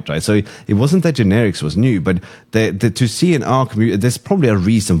point, right? So it wasn't that generics was new, but to see an arc there's probably a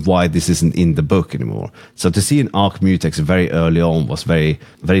reason why this isn't in the book anymore. So to see an arc mutex very early on was very,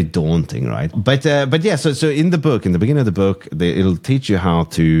 very daunting, right? But yeah, so in the book, in the beginning of the book, it'll teach you how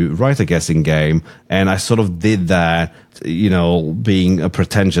to write a guessing game, and I sort of did that. Being a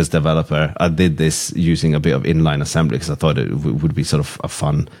pretentious developer, I did this using a bit of inline assembly because I thought it would be sort of a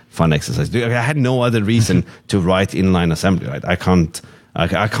fun exercise. I had no other reason to write inline assembly, right? I can't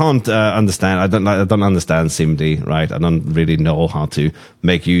understand. I don't understand SIMD, right? I don't really know how to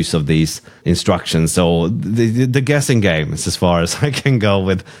make use of these instructions. So the guessing game is as far as I can go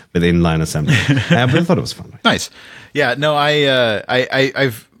with inline assembly. But I thought it was fun. Right? Nice. Yeah. No,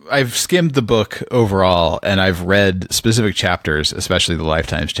 I've skimmed the book overall, and I've read specific chapters, especially the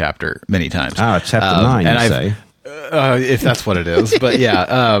Lifetimes chapter, many times. Chapter 9, you say? If that's what it is. But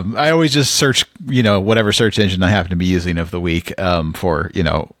yeah, I always just search, whatever search engine I happen to be using of the week for,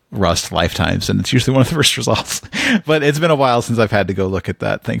 Rust Lifetimes, and it's usually one of the first results. But it's been a while since I've had to go look at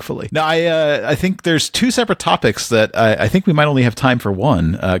that, thankfully. Now, I think there's 2 separate topics that I think we might only have time for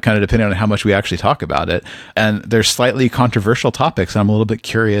one, kind of depending on how much we actually talk about it. And they're slightly controversial topics. I'm a little bit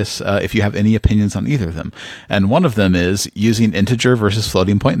curious if you have any opinions on either of them. And one of them is using integer versus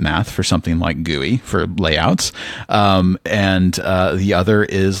floating point math for something like GUI for layouts. And the other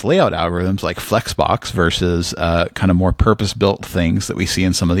is layout algorithms like Flexbox versus kind of more purpose-built things that we see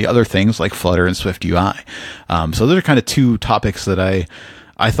in some of the other things like Flutter and Swift UI. So those are kind of 2 topics that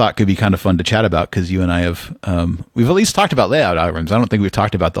I thought could be kind of fun to chat about, because you and I have, we've at least talked about layout algorithms. I don't think we've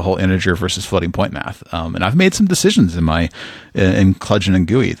talked about the whole integer versus floating point math. And I've made some decisions in Kludgeon and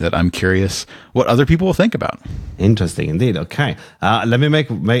GUI that I'm curious what other people will think about. Interesting indeed. Okay. Let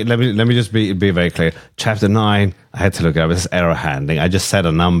me just be very clear. Chapter 9, I had to look up. It's error handling. I just said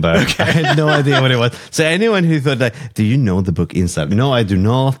a number. Okay. I had no idea what it was. So anyone who thought that, do you know the book inside? No, I do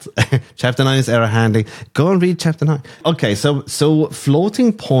not. Chapter 9 is error handling. Go and read chapter 9. Okay. So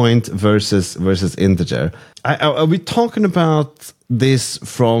floating point versus integer. Are we talking about this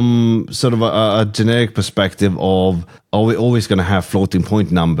from sort of a generic perspective of, are we always going to have floating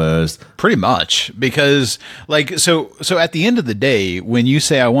point numbers? Pretty much, because so at the end of the day, when you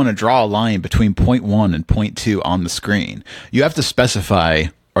say I want to draw a line between 0.1 and 0.2 on the screen, you have to specify,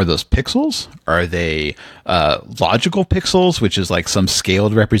 are those pixels? Are they logical pixels, which is like some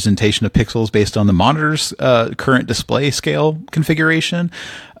scaled representation of pixels based on the monitor's current display scale configuration?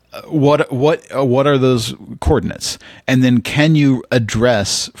 What are those coordinates? And then can you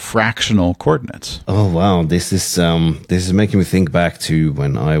address fractional coordinates? Oh wow, this is making me think back to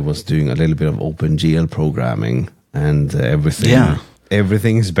when I was doing a little bit of OpenGL programming, and everything. Yeah.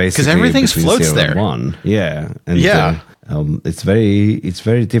 Everything is basically because everything floats there. 1. Yeah. And, It's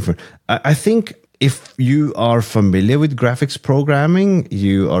very different. I think if you are familiar with graphics programming,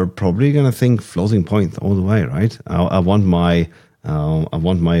 you are probably going to think floating point all the way, right? I want my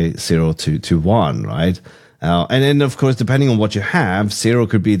 0 to 1, right? And then, of course, depending on what you have, 0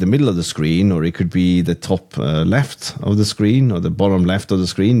 could be the middle of the screen, or it could be the top left of the screen, or the bottom left of the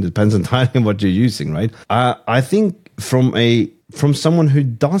screen. Depends entirely on what you're using, right? I think from someone who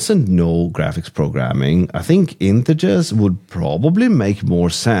doesn't know graphics programming, I think integers would probably make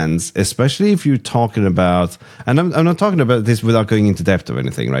more sense, especially if you're talking about, and I'm not talking about this without going into depth or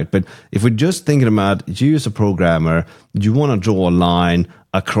anything, right? But if we're just thinking about you as a programmer, you want to draw a line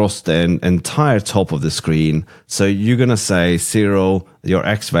across the entire top of the screen. So you're going to say 0, your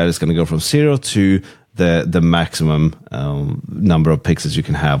X value is going to go from 0 to the maximum number of pixels you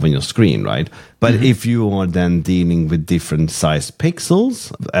can have on your screen, right? But if you are then dealing with different sized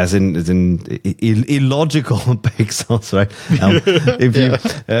pixels, as in illogical pixels, right?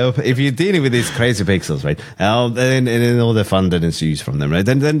 If you're dealing with these crazy pixels, right? And all the fun that ensues from them, right?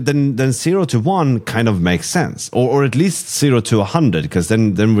 Then 0 to 1 kind of makes sense, or at least 0 to 100, because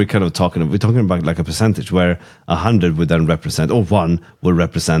then we're kind of talking about like a percentage where 100 would then represent, or 1 will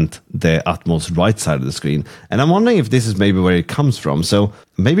represent the utmost right side of the screen. And I'm wondering if this is maybe where it comes from. So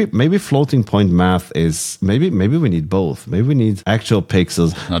maybe floating point math is maybe we need both. Maybe we need actual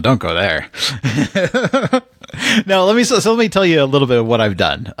pixels. No, don't go there. No, let me tell you a little bit of what I've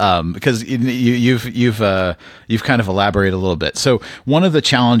done, because you've kind of elaborated a little bit. So one of the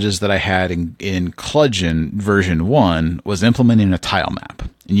challenges that I had in Kludgeon version 1 was implementing a tile map.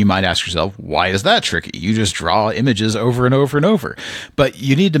 And you might ask yourself, why is that tricky? You just draw images over and over and over. But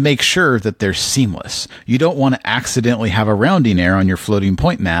you need to make sure that they're seamless. You don't want to accidentally have a rounding error on your floating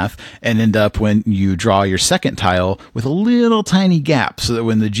point math and end up when you draw your second tile with a little tiny gap, so that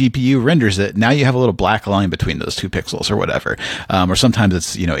when the GPU renders it, now you have a little black line between those 2 pixels or whatever. Or sometimes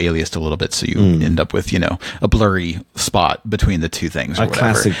it's, aliased a little bit, so you end up with, a blurry spot between the 2 things or whatever.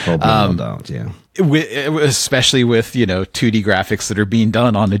 A classic problem, no doubt, yeah. Especially with 2D graphics that are being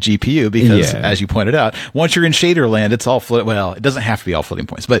done on the GPU, because as you pointed out, once you're in shader land, it's all well, it doesn't have to be all floating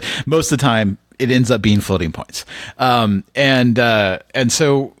points, but most of the time it ends up being floating points. And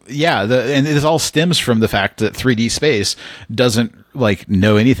so and this all stems from the fact that 3D space doesn't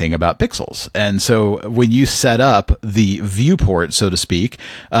know anything about pixels. And so when you set up the viewport, so to speak,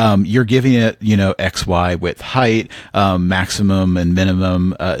 you're giving it, X, Y, width, height, maximum and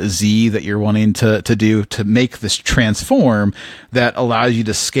minimum, Z that you're wanting to do to make this transform that allows you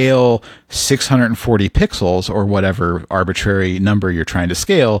to scale 640 pixels or whatever arbitrary number you're trying to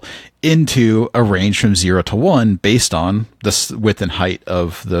scale into a range from 0 to 1 based on the width and height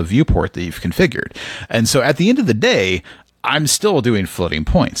of the viewport that you've configured. And so at the end of the day, I'm still doing floating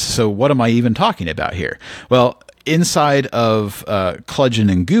points. So what am I even talking about here? Well, inside of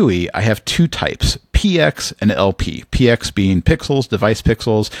Kludgeon and GUI, I have 2 types, PX and LP. PX being pixels, device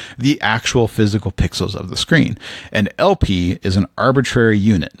pixels, the actual physical pixels of the screen. And LP is an arbitrary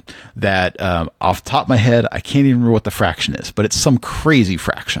unit that, off the top of my head, I can't even remember what the fraction is, but it's some crazy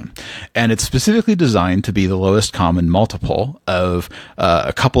fraction. And it's specifically designed to be the lowest common multiple of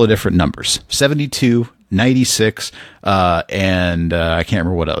a couple of different numbers, 72, 96, and I can't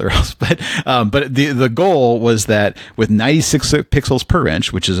remember what other else, but the goal was that with 96 pixels per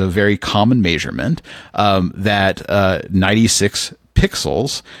inch, which is a very common measurement, that 96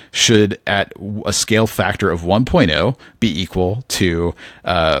 pixels should, at a scale factor of 1.0, be equal to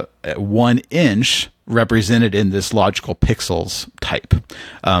 1 inch represented in this logical pixels type.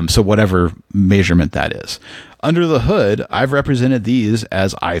 So whatever measurement that is. Under the hood, I've represented these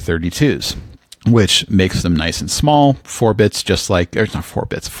as I32s, which makes them nice and small, 4 bits, just like, or not 4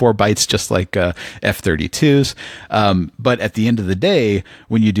 bits, 4 bytes, just like F32s. But at the end of the day,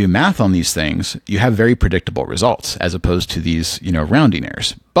 when you do math on these things, you have very predictable results as opposed to these, rounding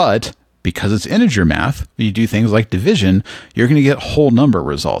errors. But because it's integer math, when you do things like division, you're going to get whole number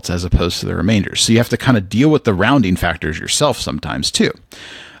results as opposed to the remainders. So you have to kind of deal with the rounding factors yourself sometimes too.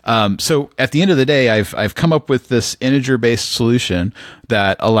 So at the end of the day, I've come up with this integer-based solution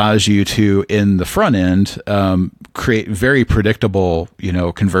that allows you to, in the front end, create very predictable,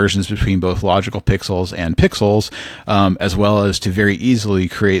 conversions between both logical pixels and pixels, as well as to very easily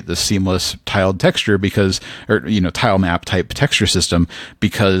create the seamless tiled texture tile map type texture system,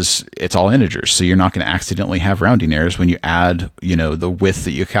 because it's all integers. So you're not going to accidentally have rounding errors when you add, the width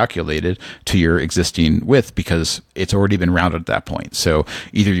that you calculated to your existing width, because it's already been rounded at that point. So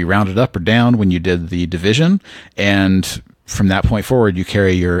either you round it up or down when you did the division, and from that point forward, you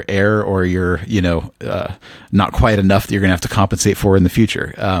carry your error or your, not quite enough that you're going to have to compensate for in the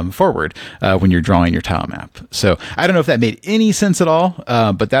future forward when you're drawing your tile map. So I don't know if that made any sense at all,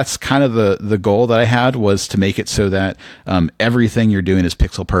 but that's kind of the goal that I had, was to make it so that everything you're doing is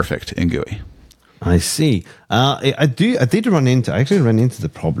pixel perfect in GUI. I see. I actually ran into the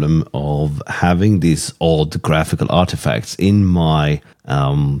problem of having these odd graphical artifacts in my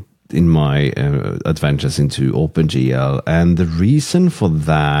adventures into OpenGL, and the reason for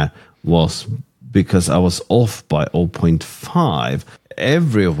that was because I was off by 0.5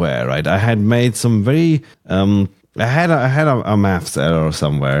 everywhere. Right, I had made some very I had a maths error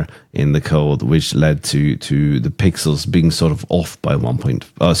somewhere in the code, which led to the pixels being sort of off by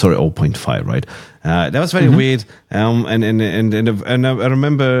 0.5, right? That was very weird. And I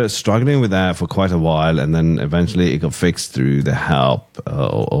remember struggling with that for quite a while, and then eventually it got fixed through the help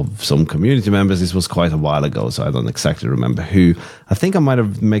of some community members. This was quite a while ago, so I don't exactly remember who. I think I might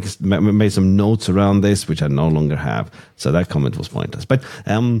have made some notes around this, which I no longer have. So that comment was pointless. But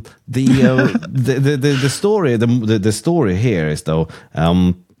the story here is, though,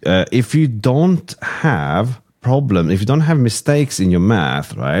 if you don't have if you don't have mistakes in your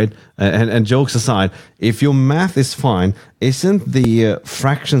math, right? And jokes aside, if your math is fine, isn't the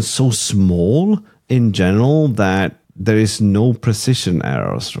fraction so small in general that there is no precision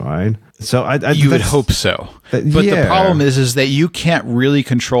errors, right? So you would hope so. But the problem is that you can't really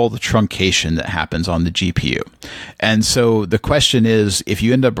control the truncation that happens on the GPU. And so the question is, if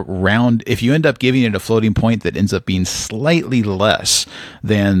you end up giving it a floating point that ends up being slightly less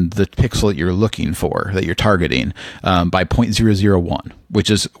than the pixel that you're looking for, that you're targeting, by 0.001, which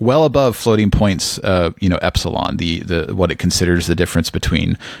is well above floating points, epsilon, the what it considers the difference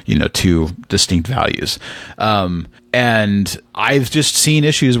between, two distinct values. And I've just seen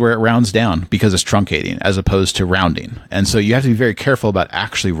issues where it rounds down because it's truncating as opposed to rounding. And so you have to be very careful about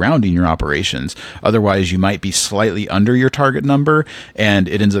actually rounding your operations. Otherwise, you might be slightly under your target number, and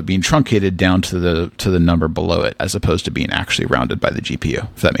it ends up being truncated down to the number below it, as opposed to being actually rounded by the GPU,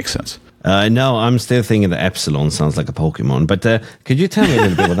 if that makes sense. No, I'm still thinking that epsilon sounds like a Pokemon. But could you tell me a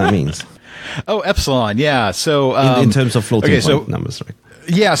little bit what that means? Oh, epsilon, yeah. So in terms of floating point numbers, right?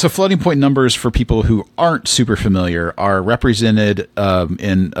 Yeah, so floating point numbers, for people who aren't super familiar, are represented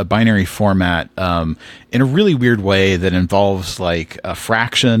in a binary format in a really weird way that involves like a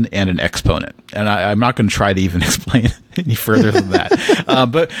fraction and an exponent. And I'm not going to try to even explain any further than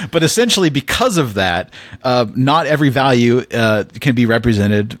that. But essentially, because of that, not every value can be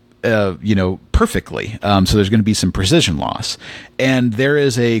represented perfectly. So there's going to be some precision loss. And there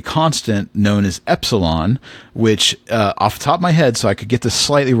is a constant known as epsilon, which off the top of my head, so I could get this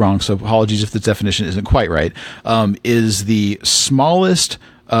slightly wrong, so apologies if the definition isn't quite right, is the smallest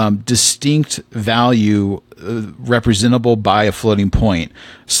distinct value representable by a floating point,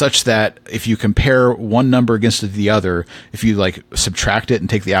 such that if you compare one number against the other, if you like subtract it and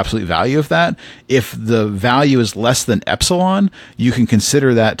take the absolute value of that, if the value is less than epsilon, you can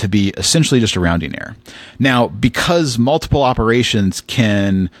consider that to be essentially just a rounding error. Now, because multiple operations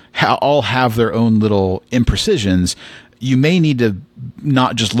can all have their own little imprecisions, you may need to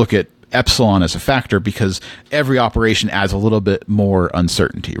not just look at epsilon as a factor, because every operation adds a little bit more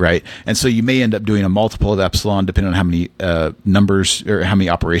uncertainty, right? And so you may end up doing a multiple of epsilon depending on how many numbers or how many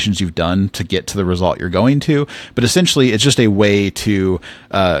operations you've done to get to the result you're going to. But essentially, it's just a way to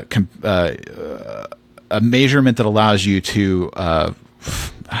a measurement that allows you to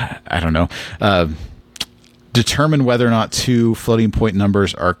determine whether or not two floating point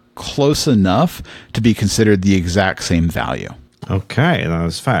numbers are close enough to be considered the exact same value. Okay, that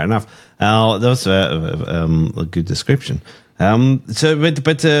was fair enough. That was a good description. But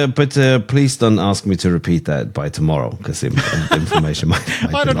please don't ask me to repeat that by tomorrow, because information might be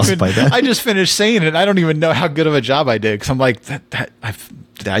lost by then. I just finished saying it. I don't even know how good of a job I did, because I'm like,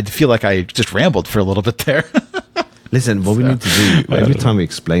 I feel like I just rambled for a little bit there. Listen, what we need to do, every time we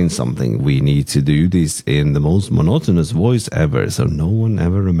explain something, we need to do this in the most monotonous voice ever, so no one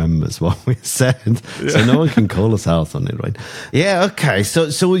ever remembers what we said, so no one can call us out on it, right? Yeah, okay. So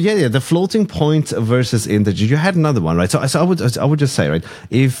the floating point versus integer. You had another one, right? So I would just say, right,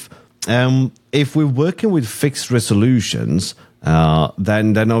 if we're working with fixed resolutions,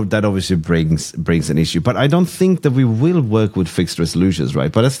 then that obviously brings an issue. But I don't think that we will work with fixed resolutions,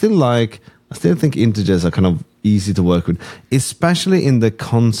 right? But I still think integers are kind of easy to work with, especially in the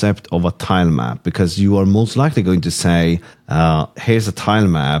concept of a tile map, because you are most likely going to say, here's a tile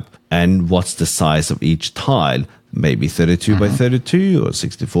map, and what's the size of each tile? Maybe 32 by 32 or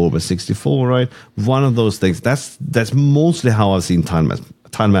 64 by 64, right? One of those things. That's mostly how I've seen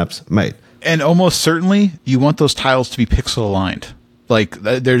tile maps made. And almost certainly you want those tiles to be pixel aligned. Like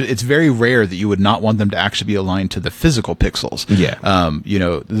it's very rare that you would not want them to actually be aligned to the physical pixels. Yeah.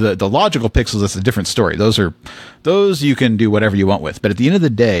 The logical pixels, that's a different story. Those you can do whatever you want with. But at the end of the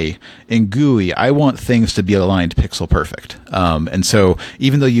day, in GUI, I want things to be aligned pixel perfect. And so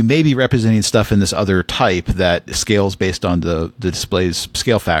even though you may be representing stuff in this other type that scales based on the display's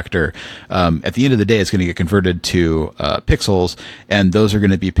scale factor, at the end of the day, it's going to get converted to pixels, and those are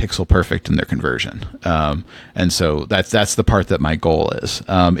going to be pixel perfect in their conversion. And so that's the part that my goal is.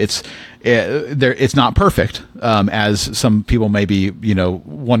 It's not perfect, as some people may be,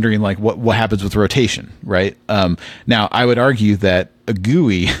 wondering like what happens with rotation, right? Now I would argue that a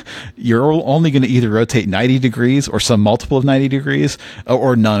GUI, you're only going to either rotate 90 degrees or some multiple of 90 degrees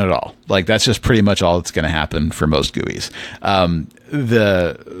or none at all. Like that's just pretty much all that's going to happen for most GUIs.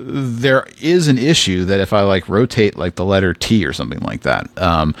 There is an issue that if I like rotate like the letter T or something like that,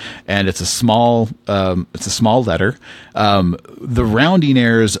 and it's a small letter, the rounding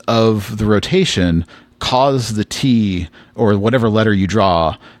errors of the rotation cause the T or whatever letter you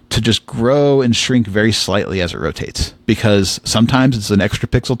draw to just grow and shrink very slightly as it rotates, because sometimes it's an extra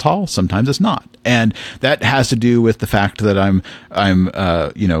pixel tall, sometimes it's not. And that has to do with the fact that I'm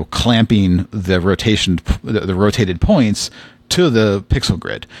clamping the rotated points to the pixel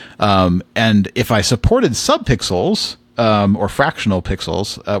grid. And if I supported subpixels, or fractional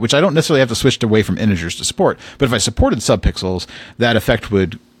pixels, which I don't necessarily have to switch away from integers to support, but if I supported subpixels, that effect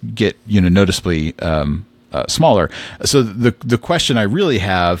would get, noticeably, smaller. So the question I really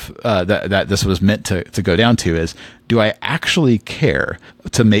have, that this was meant to go down to is, do I actually care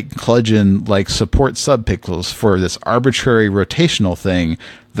to make Kludgeon like support subpixels for this arbitrary rotational thing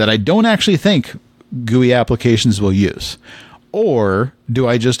that I don't actually think GUI applications will use? Or do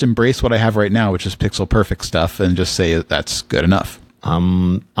I just embrace what I have right now, which is pixel perfect stuff, and just say that's good enough? You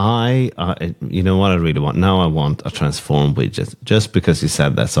know what I really want? Now I want a transform widget, just because you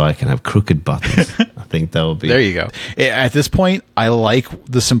said that, so I can have crooked buttons. I think that would be... There you go. At this point, I like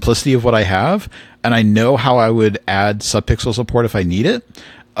the simplicity of what I have, and I know how I would add subpixel support if I need it,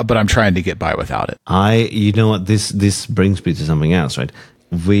 but I'm trying to get by without it. You know what? This brings me to something else, right?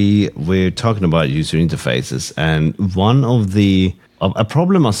 We're talking about user interfaces, and one of a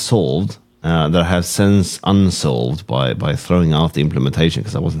problem I solved that I have since unsolved by throwing out the implementation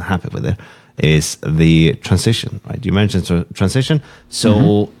because I wasn't happy with it, is the transition, right? You mentioned transition.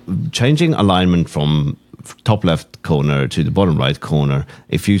 So changing alignment from top left corner to the bottom right corner,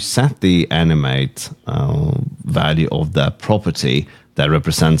 if you set the animate value of that property that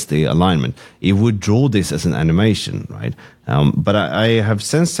represents the alignment, it would draw this as an animation, right? But I have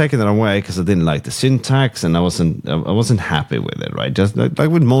since taken it away because I didn't like the syntax and I wasn't happy with it, right? Just like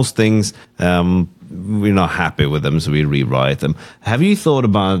with most things, we're not happy with them, so we rewrite them. Have you thought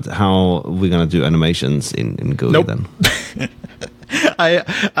about how we're going to do animations in GUI Nope. then?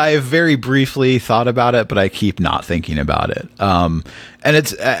 I very briefly thought about it, but I keep not thinking about it. And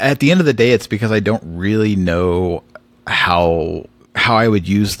it's at the end of the day, it's because I don't really know how I would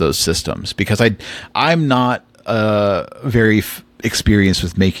use those systems, because I'm not very experienced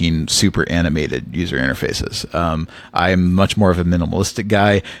with making super animated user interfaces. I'm much more of a minimalistic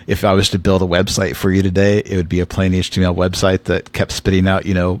guy. If I was to build a website for you today, it would be a plain HTML website that kept spitting out,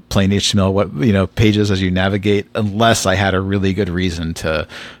 plain HTML pages as you navigate, unless I had a really good reason to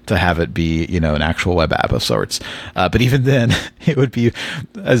have it be, an actual web app of sorts. But even then, it would be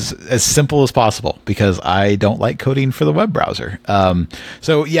as simple as possible, because I don't like coding for the web browser.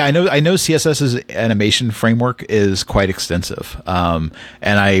 So yeah, I know CSS's animation framework is quite extensive. And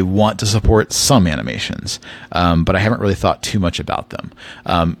I want to support some animations, but I haven't really thought too much about them.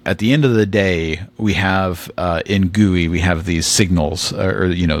 At the end of the day, we have in GUI, we have these signals, or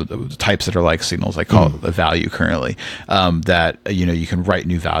the types that are like signals. I call it a value currently, that you can write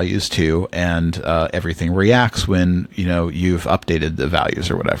new values to, and everything reacts when you've updated the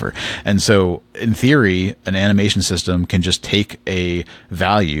values or whatever. And so, in theory, an animation system can just take a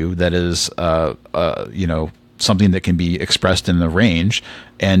value that is something that can be expressed in the range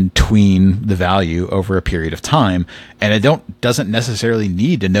and tween the value over a period of time. And it doesn't necessarily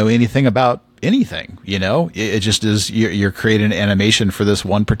need to know anything about anything. It just is, you're creating an animation for this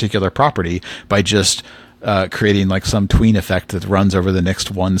one particular property by just creating like some tween effect that runs over the next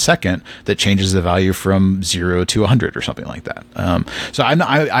 1 second that changes the value from 0 to 100 or something like that. So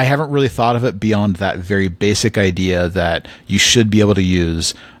I haven't really thought of it beyond that very basic idea that you should be able to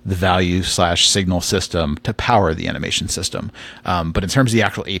use the value/signal system to power the animation system. But in terms of the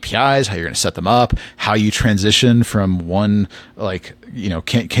actual APIs, how you're going to set them up, how you transition from one, like,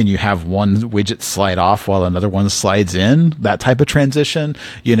 can you have one widget slide off while another one slides in, that type of transition,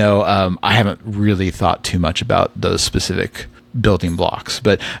 I haven't really thought too much about those specific building blocks.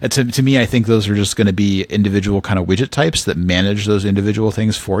 But to me, I think those are just going to be individual kind of widget types that manage those individual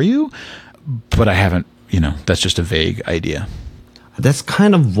things for you. But I haven't, that's just a vague idea. That's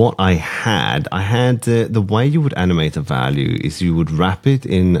kind of what I had. I had the way you would animate a value is you would wrap it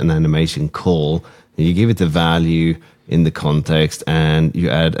in an animation call, and you give it a value in the context, and you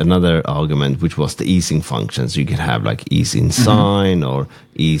add another argument, which was the easing function. So you could have like ease in sign or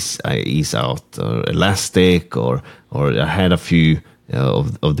ease out or elastic, or I had a few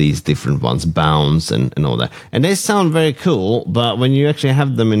of these different ones, bounce and all that. And they sound very cool, but when you actually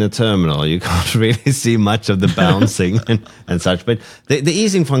have them in a terminal, you can't really see much of the bouncing and such. But the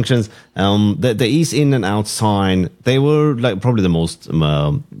easing functions, the ease in and out sign, they were like probably the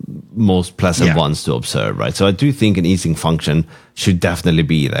most pleasant ones to observe, right? So I do think an easing function should definitely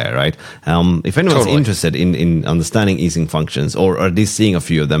be there, right? If anyone's interested in understanding easing functions, or at least seeing a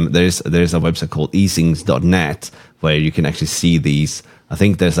few of them, there's a website called easings.net where you can actually see these. I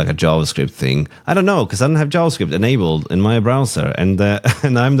think there's like a JavaScript thing. I don't know, because I don't have JavaScript enabled in my browser, and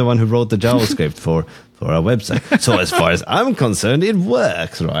I'm the one who wrote the JavaScript for our website. So as far as I'm concerned, it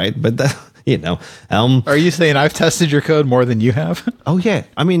works, right? But are you saying I've tested your code more than you have? Oh yeah,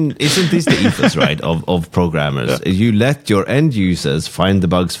 I mean, isn't this the ethos, right, of programmers? Yeah. You let your end users find the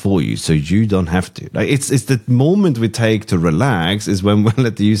bugs for you, so you don't have to. Like it's the moment we take to relax is when we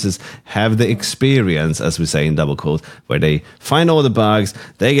let the users have the experience, as we say in double quote, where they find all the bugs,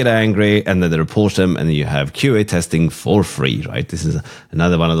 they get angry, and then they report them, and then you have QA testing for free, right? This is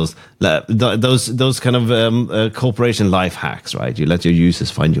another one of those kind of corporation life hacks, right? You let your users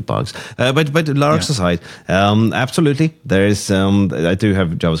find your bugs. But large aside, absolutely, there is. I do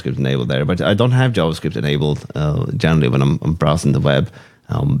have JavaScript enabled there, but I don't have JavaScript enabled generally when I'm browsing the web.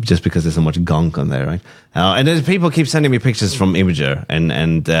 Just because there's so much gunk on there, right? And then people keep sending me pictures from Imager,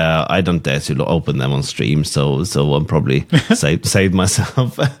 and I don't dare to open them on stream, so I'm probably saved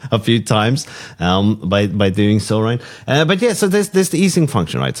myself a few times by doing so, right? But yeah, so there's the easing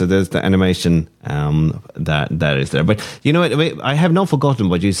function, right? So there's the animation that is there. But you know what? I have not forgotten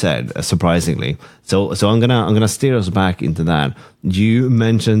what you said, surprisingly. So I'm gonna steer us back into that. You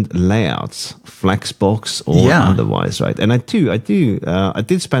mentioned layouts, Flexbox or otherwise, right? And I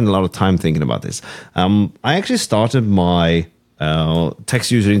did spend a lot of time thinking about this. I actually started my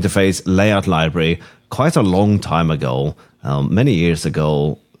text user interface layout library quite a long time ago, many years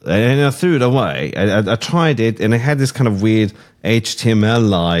ago, and I threw it away. I tried it, and it had this kind of weird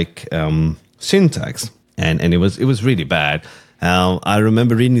HTML-like syntax, and it was really bad. I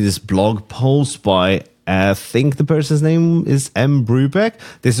remember reading this blog post by I think the person's name is M. Brubeck.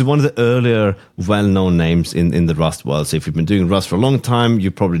 This is one of the earlier well-known names in the Rust world. So if you've been doing Rust for a long time,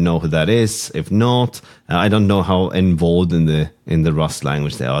 you probably know who that is. If not, I don't know how involved in the Rust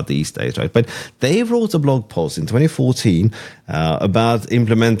language they are these days, right? But they wrote a blog post in 2014 about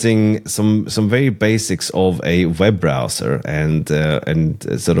implementing some very basics of a web browser and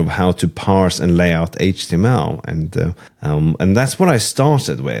sort of how to parse and lay out HTML, and that's what I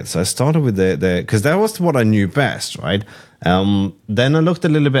started with. So I started with the because that was what I knew best, right? Then I looked a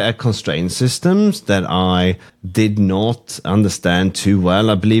little bit at constraint systems that I did not understand too well.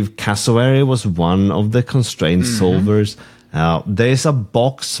 I believe Cassowary was one of the constraint solvers. There's a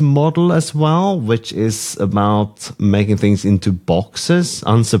box model as well, which is about making things into boxes,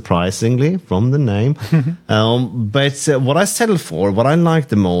 unsurprisingly from the name. But what I settled for, what I liked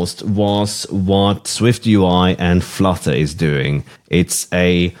the most, was what SwiftUI and Flutter is doing. It's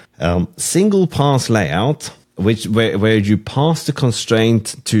a single pass layout, where you pass the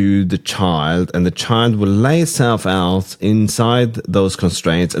constraint to the child, and the child will lay itself out inside those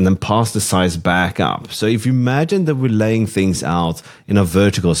constraints and then pass the size back up. So if you imagine that we're laying things out in a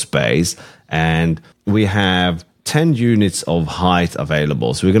vertical space and we have 10 units of height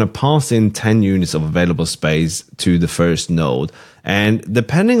available. So we're going to pass in 10 units of available space to the first node. And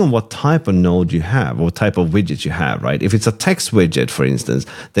depending on what type of node you have, or what type of widget you have, right? If it's a text widget, for instance,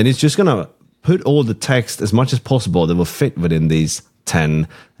 then it's just going to put all the text as much as possible that will fit within these 10.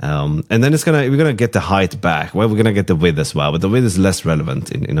 And then we're going to get the height back. Well, we're going to get the width as well, but the width is less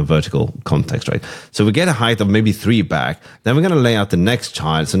relevant in a vertical context, right? So we get a height of maybe 3 back. Then we're going to lay out the next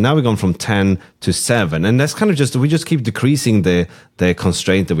child. So now we're going from 10 to 7. And that's kind of we just keep decreasing the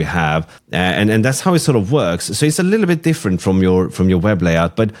constraint that we have. And that's how it sort of works. So it's a little bit different from your web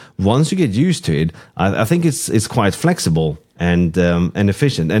layout. But once you get used to it, I think it's quite flexible. and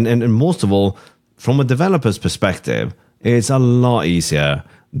efficient. And most of all, from a developer's perspective, it's a lot easier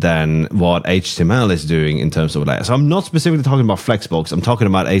than what HTML is doing in terms of layout. So I'm not specifically talking about Flexbox. I'm talking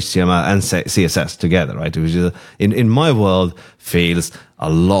about HTML and CSS together, right? Which is, in my world, feels a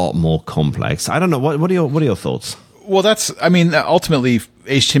lot more complex. I don't know. What are your thoughts? Well, ultimately,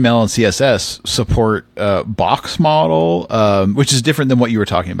 HTML and CSS support box model, which is different than what you were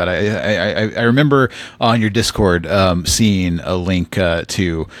talking about. I remember on your Discord seeing a link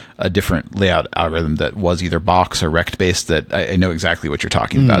to a different layout algorithm that was either box or rect based. That I know exactly what you're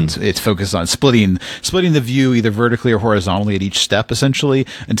talking about. It's focused on splitting the view either vertically or horizontally at each step, essentially,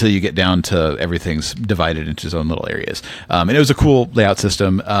 until you get down to everything's divided into its own little areas. And it was a cool layout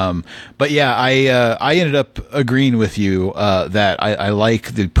system. But yeah, I ended up agreeing with you that I like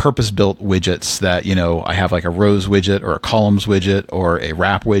the purpose-built widgets that, I have like a rows widget or a columns widget or a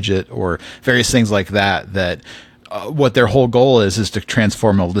wrap widget or various things like that what their whole goal is to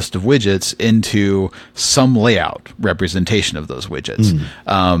transform a list of widgets into some layout representation of those widgets.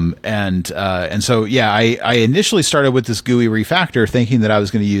 And so, yeah, I initially started with this GUI refactor thinking that I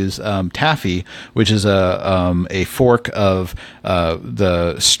was going to use Taffy, which is a fork of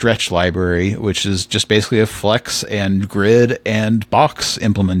the Stretch library, which is just basically a Flex and Grid and Box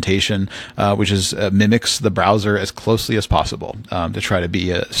implementation, which is mimics the browser as closely as possible to try to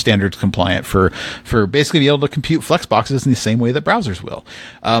be standards compliant for basically be able to compute Flexboxes in the same way that browsers will.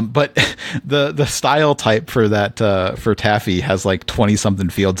 But the style type for that for Taffy has like 20 something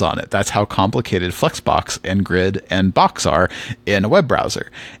fields on it. That's how complicated Flexbox and Grid and Box are in a web browser.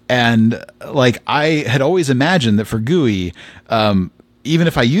 And like I had always imagined that for GUI, even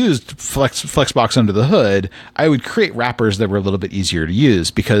if I used Flexbox under the hood, I would create wrappers that were a little bit easier to use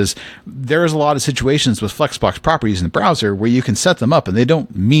because there's a lot of situations with Flexbox properties in the browser where you can set them up and they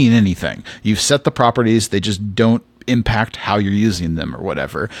don't mean anything. You've set the properties, they just don't impact how you're using them or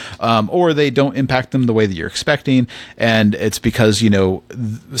whatever, or they don't impact them the way that you're expecting. And it's because,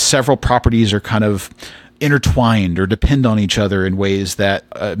 several properties are kind of intertwined or depend on each other in ways that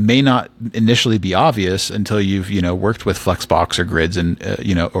may not initially be obvious until you've worked with Flexbox or grids and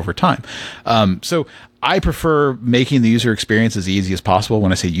over time. So I prefer making the user experience as easy as possible.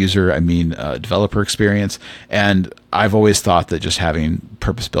 When I say user, I mean developer experience. And I've always thought that just having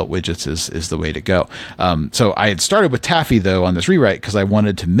purpose-built widgets is the way to go. So I had started with Taffy though on this rewrite because I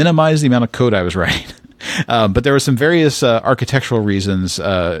wanted to minimize the amount of code I was writing. But there were some various architectural reasons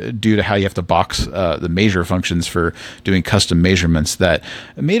due to how you have to box the measure functions for doing custom measurements that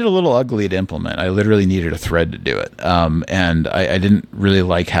made it a little ugly to implement. I literally needed a thread to do it. And I didn't really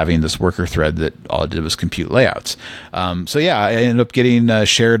like having this worker thread that all it did was compute layouts. So yeah, I ended up getting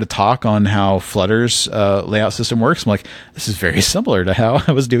shared a talk on how Flutter's layout system works. I'm like, this is very similar to how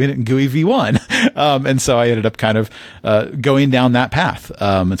I was doing it in GUI v1. And so I ended up kind of going down that path.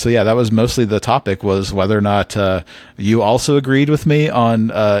 And so yeah, that was mostly the topic, was whether or not you also agreed with me on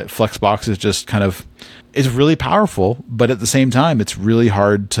Flexbox is just kind of is really powerful, but at the same time, it's really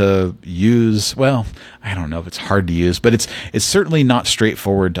hard to use. Well, I don't know if it's hard to use, but it's certainly not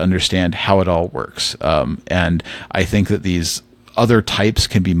straightforward to understand how it all works. And I think that these other types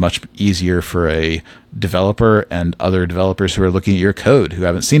can be much easier for a developer and other developers who are looking at your code who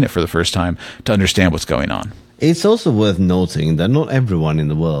haven't seen it for the first time to understand what's going on. It's also worth noting that not everyone in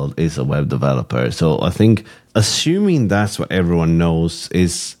the world is a web developer. So I think assuming that's what everyone knows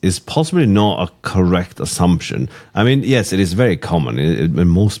is possibly not a correct assumption. I mean, yes, it is very common.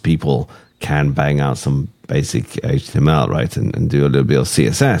 Most people can bang out some basic HTML, right, and do a little bit of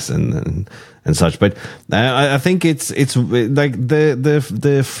CSS and such. But I think it's like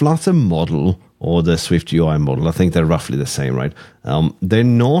the Flutter model or the Swift UI model. I think they're roughly the same, right?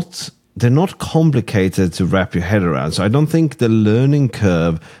 They're not complicated to wrap your head around. So I don't think the learning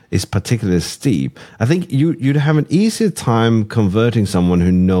curve is particularly steep. I think you'd have an easier time converting someone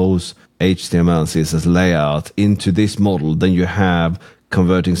who knows HTML and CSS layout into this model than you have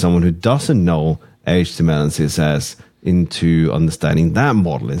converting someone who doesn't know HTML and CSS into understanding that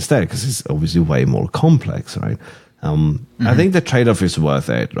model instead, because it's obviously way more complex, right? I think the trade-off is worth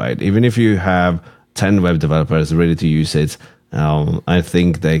it, right? Even if you have 10 web developers ready to use it, I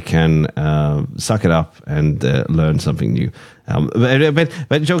think they can suck it up and learn something new.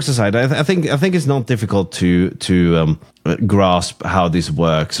 But jokes aside, I think it's not difficult to grasp how this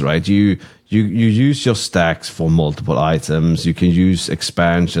works, right? You use your stacks for multiple items. You can use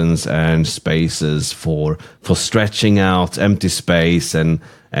expansions and spaces for stretching out empty space, and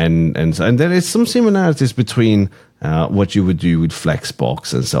there is some similarities between what you would do with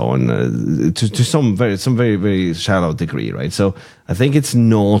Flexbox and so on, to some very very shallow degree, right? So I think it's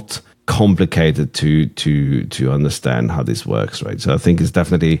not complicated to understand how this works, right? So I think it's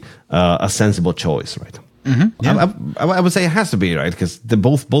definitely a sensible choice, right? Mm-hmm. Yeah. I would say it has to be, right, because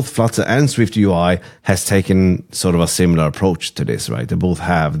both Flutter and Swift UI has taken sort of a similar approach to this, right? They both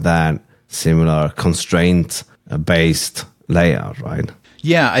have that similar constraint based layout, right?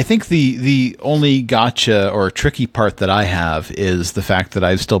 Yeah, I think the only gotcha or tricky part that I have is the fact that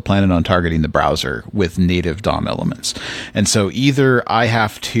I'm still planning on targeting the browser with native DOM elements. And so either I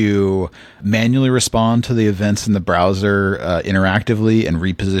have to manually respond to the events in the browser interactively and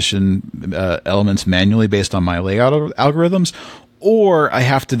reposition elements manually based on my layout algorithms, or I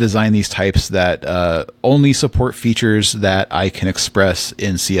have to design these types that only support features that I can express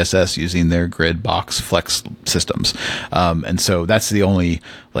in CSS using their grid box flex systems. And so that's the only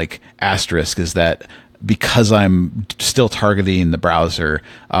asterisk, is that because I'm still targeting the browser,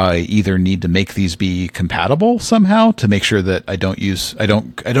 I either need to make these be compatible somehow to make sure that I don't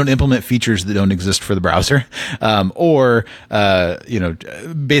implement features that don't exist for the browser, or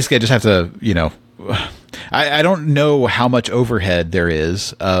basically I just have to I don't know how much overhead there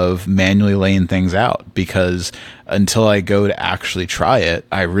is of manually laying things out, because until I go to actually try it,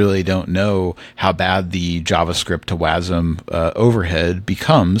 I really don't know how bad the JavaScript to WASM overhead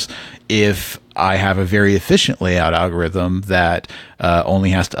becomes if I have a very efficient layout algorithm that only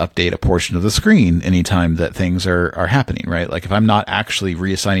has to update a portion of the screen anytime that things are happening, right? Like if I'm not actually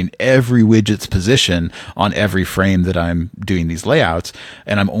reassigning every widget's position on every frame that I'm doing these layouts,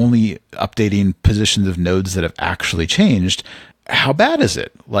 and I'm only updating positions of nodes that have actually changed, how bad is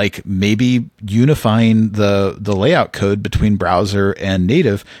it? Like maybe unifying the layout code between browser and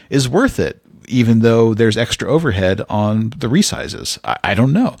native is worth it, even though there's extra overhead on the resizes. I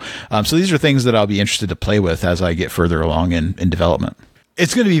don't know. So these are things that I'll be interested to play with as I get further along in development.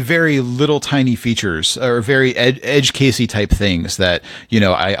 It's going to be very little tiny features or very edge casey type things that,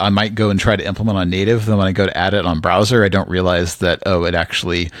 I might go and try to implement on native. Then when I go to add it on browser, I don't realize that,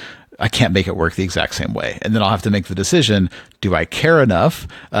 I can't make it work the exact same way. And then I'll have to make the decision, do I care enough?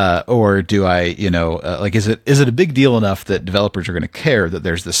 Or do I, is it a big deal enough that developers are going to care that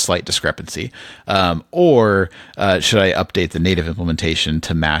there's this slight discrepancy? Or should I update the native implementation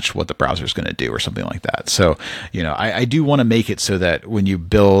to match what the browser is going to do or something like that? So, I do want to make it so that when you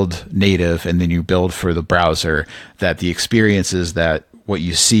build native and then you build for the browser, that the experience is that what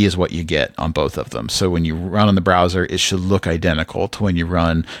you see is what you get on both of them. So when you run on the browser, it should look identical to when you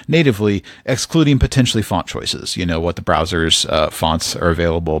run natively, excluding potentially font choices. What the browser's fonts are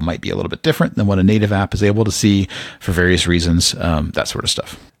available might be a little bit different than what a native app is able to see for various reasons, that sort of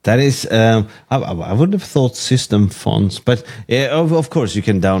stuff. That is, I would have thought system fonts, but of course you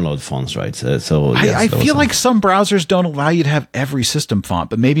can download fonts, right? So yes, I feel like some browsers don't allow you to have every system font,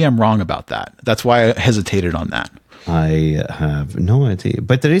 but maybe I'm wrong about that. That's why I hesitated on that. I have no idea.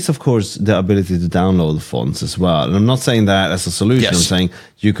 But there is, of course, the ability to download fonts as well. And I'm not saying that as a solution. Yes. I'm saying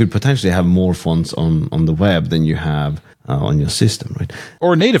you could potentially have more fonts on the web than you have on your system, right?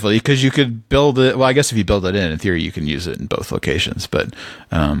 Or natively, because you could build it. Well, I guess if you build it in theory, you can use it in both locations. But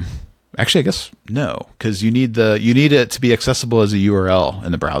actually, I guess no, because you need it to be accessible as a URL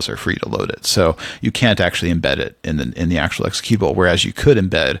in the browser for you to load it. So you can't actually embed it in the actual executable, whereas you could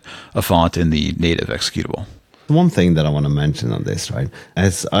embed a font in the native executable. One thing that I want to mention on this, right?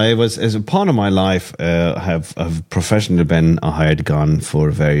 As a part of my life, have professionally been a hired gun for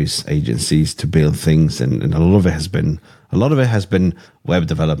various agencies to build things, and a lot of it has been web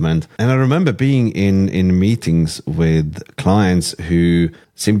development. And I remember being in meetings with clients who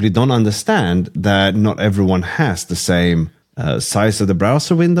simply don't understand that not everyone has the same size of the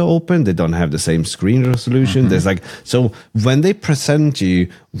browser window open. They don't have the same screen resolution. Mm-hmm. So when they present you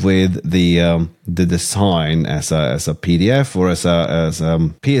with the design as a PDF or as a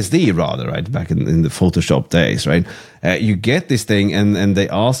PSD rather, right, back in the Photoshop days, right, you get this thing and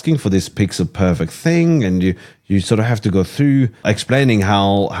they're asking for this pixel perfect thing, and you sort of have to go through explaining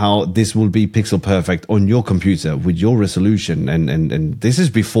how this will be pixel perfect on your computer with your resolution, and this is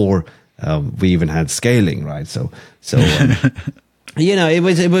before we even had scaling, right? So it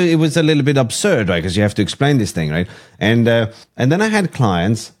was a little bit absurd, right? Because you have to explain this thing, right? And then I had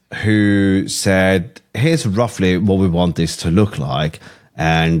clients who said, "Here's roughly what we want this to look like,"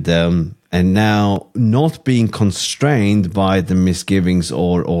 and now not being constrained by the misgivings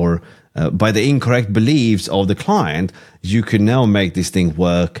or by the incorrect beliefs of the client, you can now make this thing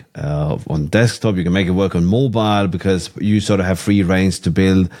work on desktop. You can make it work on mobile because you sort of have free reins to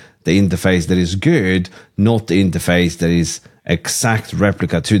build the interface that is good, not the interface that is exact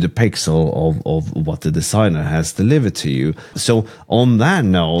replica to the pixel of what the designer has delivered to you. So on that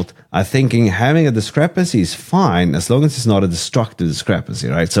note, I think having a discrepancy is fine as long as it's not a destructive discrepancy,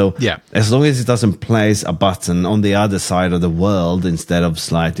 right? So yeah, as long as it doesn't place a button on the other side of the world instead of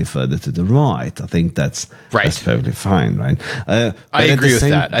slightly further to the right, I think that's perfectly fine, right? I agree with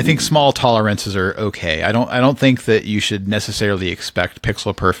that. I think small tolerances are okay. I don't think that you should necessarily expect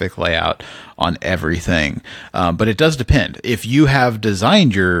pixel perfect layout on everything, but it does depend. If you have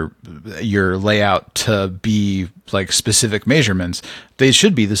designed your layout to be like specific measurements, they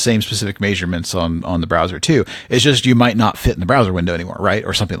should be the same specific measurements on the browser too. It's just you might not fit in the browser window anymore, right?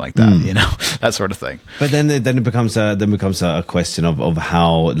 Or something like that, you know, that sort of thing. But then it becomes a question of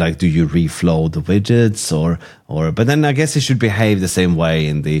how, like, do you reflow the widgets or but then I guess it should behave the same way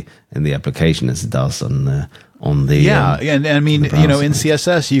in the application as it does on the and I mean, you know, in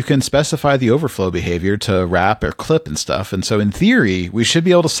CSS you can specify the overflow behavior to wrap or clip and stuff, and so in theory we should be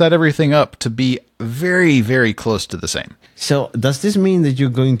able to set everything up to be very, very close to the same. So does this mean that you're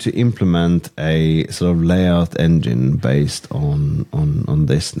going to implement a sort of layout engine based on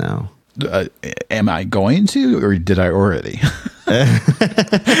this now? Am I going to, or did I already?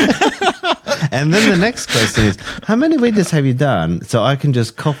 And then the next question is, how many widgets have you done? So I can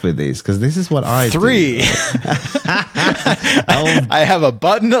just copy these, because this is what I 3. do. I have a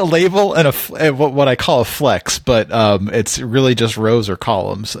button, a label, and what I call a flex, but it's really just rows or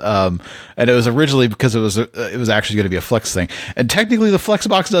columns. And it was originally because it was actually going to be a flex thing. And technically, the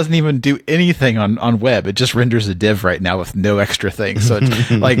Flexbox doesn't even do anything on web. It just renders a div right now with no extra thing. So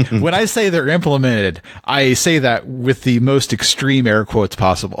it's like when I say they're implemented, I say that with the most extreme air quotes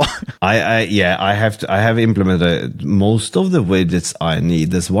possible. I have implemented most of the widgets I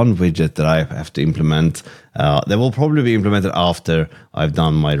need. There's one widget that I have to implement. That will probably be implemented after I've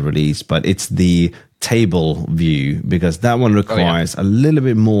done my release, but it's the table view, because that one requires a little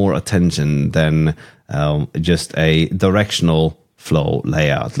bit more attention than just a directional flow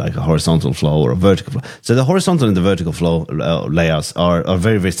layout, like a horizontal flow or a vertical flow. So the horizontal and the vertical flow layouts are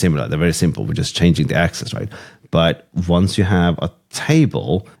very, very similar. They're very simple. We're just changing the axis, right? But once you have a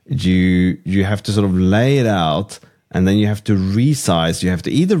table, you have to sort of lay it out, and then you have to resize. You have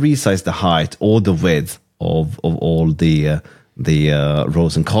to either resize the height or the width of all the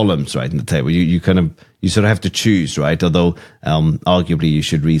rows and columns, right, in the table. You sort of have to choose, right? Although arguably you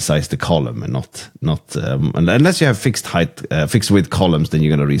should resize the column and not unless you have fixed width columns, then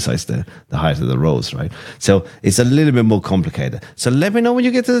you're going to resize the height of the rows, right? So it's a little bit more complicated. So let me know when you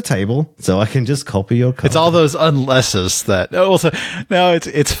get to the table, so I can just copy your code. It's all those unlesses that also. No,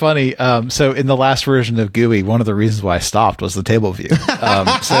 it's funny. So in the last version of GUI, one of the reasons why I stopped was the table view.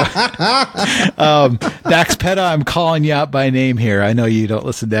 Dax Peta, I'm calling you out by name here. I know you don't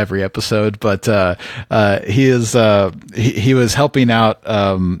listen to every episode, but he was helping out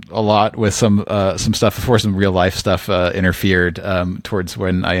a lot with some stuff before some real life stuff interfered towards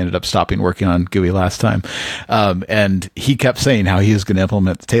when I ended up stopping working on GUI last time, and he kept saying how he was going to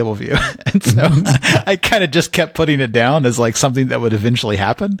implement the table view, and so I kind of just kept putting it down as like something that would eventually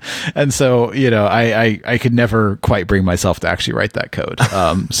happen, and so you know I could never quite bring myself to actually write that code.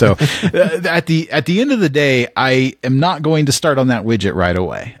 So at the end of the day, I am not going to start on that widget right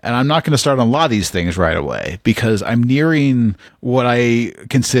away, and I'm not going to start on a lot of these things right away, because I'm nearing what I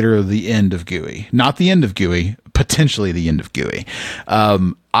consider the end of GUI. Not the end of GUI, potentially the end of GUI.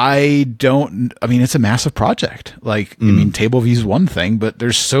 I mean, it's a massive project. Like, I mean, table view is one thing, but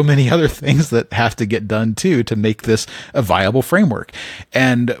there's so many other things that have to get done too to make this a viable framework.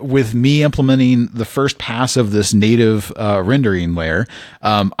 And with me implementing the first pass of this native rendering layer,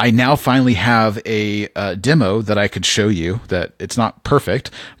 I now finally have a demo that I could show you that it's not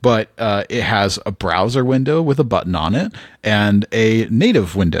perfect, but it has a browser window with a button on it and a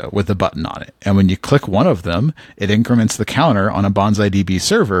native window with a button on it. And when you click one of them, it increments the counter on a Bonsai DB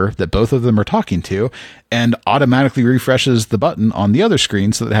server that both of them are talking to, and automatically refreshes the button on the other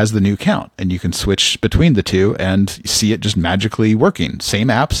screen so that it has the new count. And you can switch between the two and see it just magically working.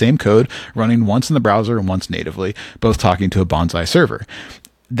 Same app, same code, running once in the browser and once natively, both talking to a Bonsai server.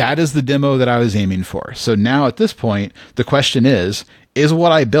 That is the demo that I was aiming for. So now at this point, the question is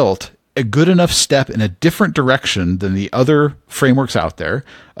what I built a good enough step in a different direction than the other frameworks out there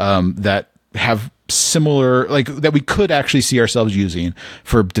that have similar, like, that we could actually see ourselves using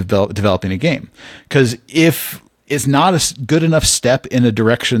for developing a game? Because if it's not a good enough step in a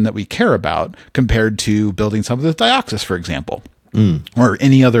direction that we care about compared to building something with Dioxis, for example, or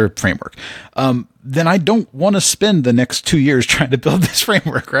any other framework, then I don't want to spend the next 2 years trying to build this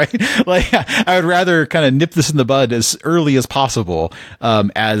framework, right? Like, I would rather kind of nip this in the bud as early as possible,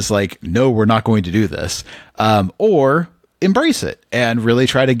 as like, no, we're not going to do this, or embrace it and really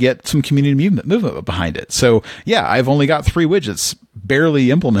try to get some community movement behind it. So yeah, I've only got 3 widgets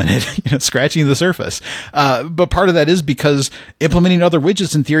barely implemented, scratching the surface. But part of that is because implementing other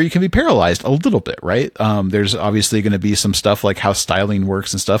widgets in theory can be parallelized a little bit, right? There's obviously going to be some stuff like how styling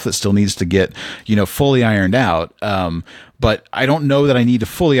works and stuff that still needs to get, fully ironed out. But I don't know that I need to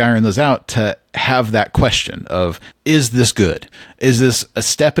fully iron those out to have that question of, is this good? Is this a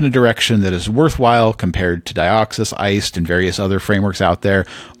step in a direction that is worthwhile compared to Dioxys, Iced, and various other frameworks out there?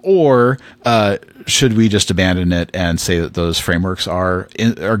 Or should we just abandon it and say that those frameworks are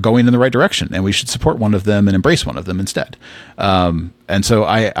going in the right direction and we should support one of them and embrace one of them instead? And so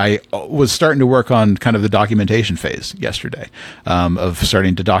I was starting to work on kind of the documentation phase yesterday, of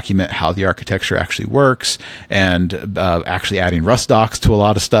starting to document how the architecture actually works, and actually adding Rust docs to a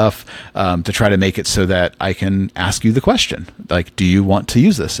lot of stuff, to try to make it so that I can ask you the question, like, do you want to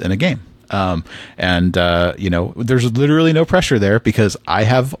use this in a game? There's literally no pressure there because I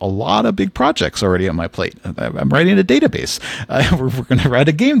have a lot of big projects already on my plate. I'm writing a database. We're going to write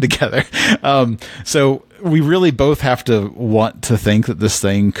a game together. So we really both have to want to think that this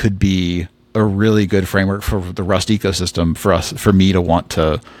thing could be a really good framework for the Rust ecosystem for me to want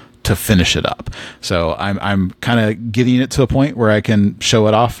to finish it up. So I'm kind of getting it to a point where I can show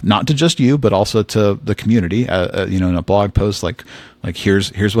it off, not to just you, but also to the community, in a blog post, like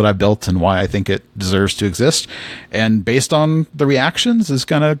here's what I built and why I think it deserves to exist. And based on the reactions is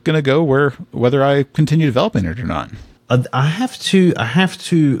gonna go whether I continue developing it or not. I have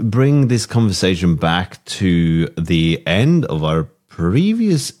to bring this conversation back to the end of our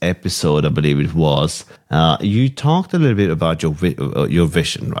previous episode, I believe it was. You talked a little bit about your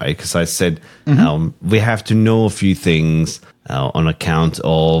vision, right? Because I said we have to know a few things on account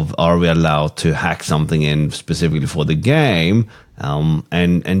of, are we allowed to hack something in specifically for the game?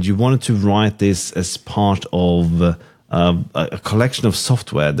 And you wanted to write this as part of a collection of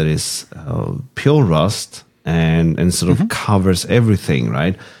software that is pure Rust and sort of covers everything,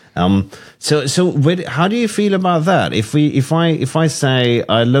 right? So how do you feel about that? If I say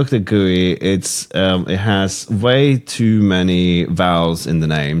I looked at GUI, it has way too many vowels in the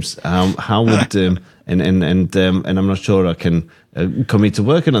names. How would and I'm not sure I can commit to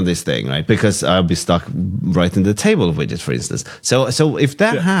working on this thing, right? Because I'll be stuck writing the table widget, for instance. So if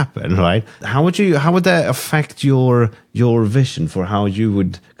that happened, right, how would that affect your vision for how you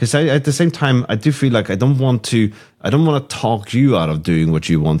would? Because at the same time, I do feel like I don't want to talk you out of doing what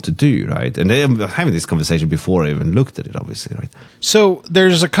you want to do, right? And I'm having this conversation before I even looked at it, obviously, right? So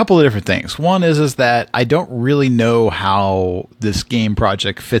there's a couple of different things. One is that I don't really know how this game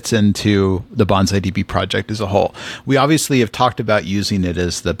project fits into the BonsaiDB project as a whole. We obviously have talked about using it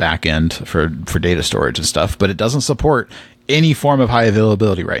as the back end for data storage and stuff, but it doesn't support any form of high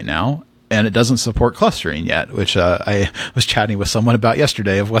availability right now. And it doesn't support clustering yet, which I was chatting with someone about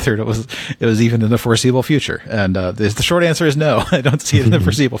yesterday of whether it was even in the foreseeable future. And the short answer is no. I don't see it in the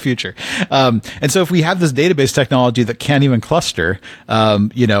foreseeable future. And so if we have this database technology that can't even cluster,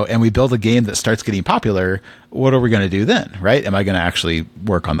 and we build a game that starts getting popular, what are we going to do then, right? Am I going to actually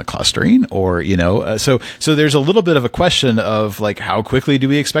work on the clustering, or so there's a little bit of a question of like, how quickly do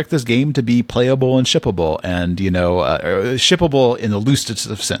we expect this game to be playable and shippable, and shippable in the loosest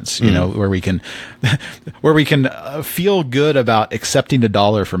of sense, where we can feel good about accepting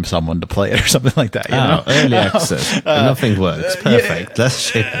 $1 from someone to play it or something like that. Early access, nothing works. Perfect. Let's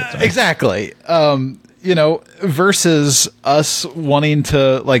ship it. Right? Exactly. Versus us wanting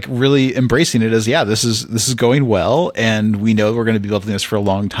to like really embracing it as, this is going well, and we know we're going to be building this for a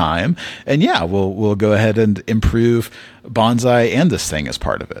long time, and we'll go ahead and improve Bonsai and this thing as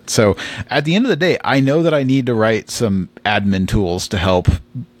part of it. So at the end of the day, I know that I need to write some admin tools to help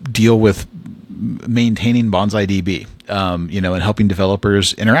deal with maintaining BonsaiDB, and helping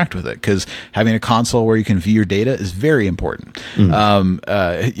developers interact with it, because having a console where you can view your data is very important. Having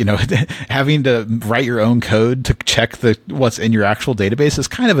to write your own code to check what's in your actual database is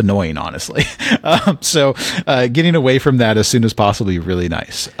kind of annoying, honestly. So getting away from that as soon as possible would be really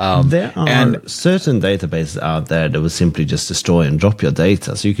nice. There are certain databases out there that will simply just destroy and drop your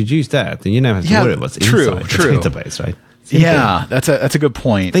data, so you could use that, and you never have to worry what's inside the database, right? Yeah, that's a good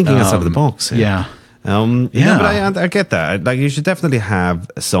point. Thinking outside of the box. Yeah. But I get that. Like, you should definitely have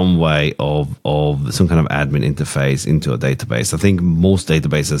some way of some kind of admin interface into a database. I think most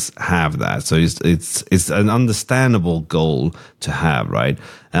databases have that, so it's an understandable goal to have, right?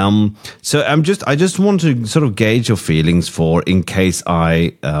 So I just want to sort of gauge your feelings for, in case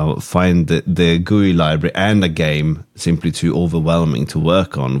I find the GUI library and the game simply too overwhelming to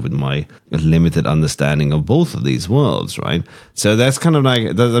work on with my limited understanding of both of these worlds, right? So that's kind of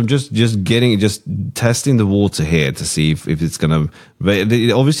like, I'm just testing the water here to see if it's gonna.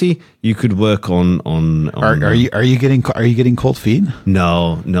 Obviously, you could work on. Are you getting cold feet?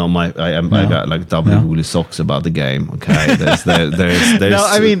 No. I got like double woolly socks about the game. Okay, there's No,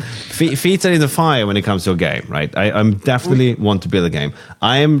 I mean, feet are in the fire when it comes to a game, right? I'm definitely want to build a game.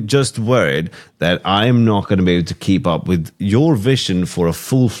 I am just worried that I am not going to be able to keep up with your vision for a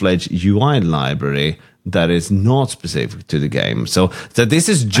full-fledged UI library that is not specific to the game. So this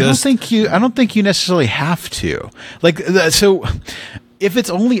is just. I don't think you necessarily have to. So if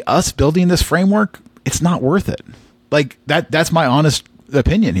it's only us building this framework, it's not worth it. Like that's my honest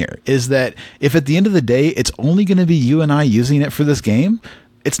opinion here, is that if at the end of the day it's only going to be you and I using it for this game,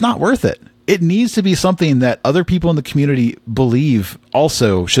 it's not worth it. It needs to be something that other people in the community believe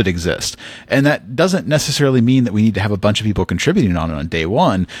also should exist. And that doesn't necessarily mean that we need to have a bunch of people contributing on it on day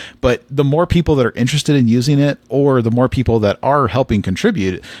one, but the more people that are interested in using it, or the more people that are helping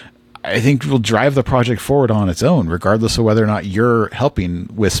contribute, I think will drive the project forward on its own, regardless of whether or not you're helping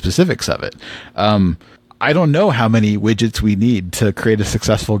with specifics of it. I don't know how many widgets we need to create a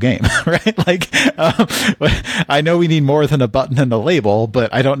successful game, right? I know we need more than a button and a label,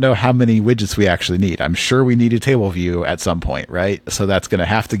 but I don't know how many widgets we actually need. I'm sure we need a table view at some point, right? So that's going to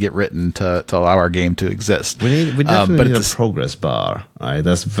have to get written to allow our game to exist. We definitely need a progress bar, right?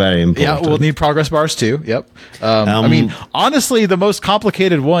 That's very important. Yeah, we'll need progress bars too. Yep. I mean, honestly, the most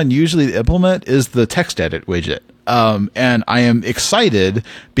complicated one usually to implement is the text edit widget. And I am excited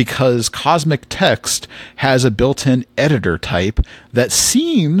because Cosmic Text has a built-in editor type that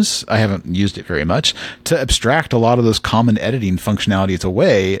seems, I haven't used it very much, to abstract a lot of those common editing functionalities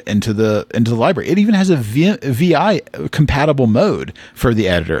away into the library. It even has a VI compatible mode for the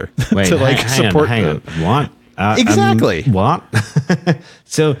editor. Wait, to support. Hang on. What? Exactly. What?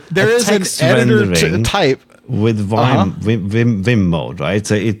 So there is an editor type with Vim mode, right?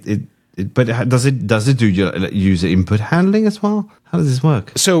 So but does it do user input handling as well? How does this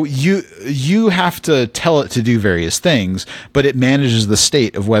work? So you have to tell it to do various things, but it manages the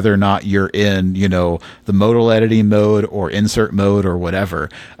state of whether or not you're in, the modal editing mode or insert mode or whatever.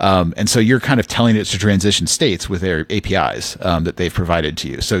 And so you're kind of telling it to transition states with their APIs that they've provided to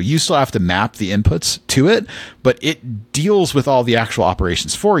you. So you still have to map the inputs to it, but it deals with all the actual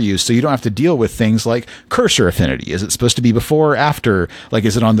operations for you. So you don't have to deal with things like cursor affinity. Is it supposed to be before or after? Like,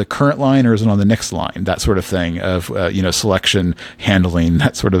 is it on the current line or is it on the next line? That sort of thing of, selection, handling,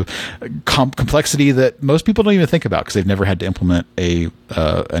 that sort of complexity that most people don't even think about because they've never had to implement an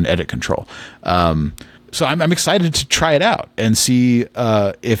edit control. So I'm excited to try it out and see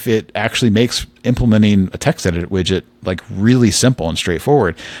if it actually makes implementing a text edit widget like really simple and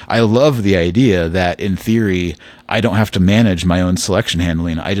straightforward. I love the idea that in theory, I don't have to manage my own selection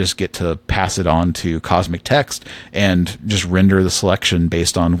handling. I just get to pass it on to Cosmic Text and just render the selection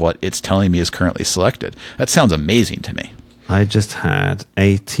based on what it's telling me is currently selected. That sounds amazing to me. I just had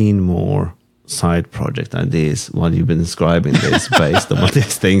 18 more side project ideas while you've been describing this based on what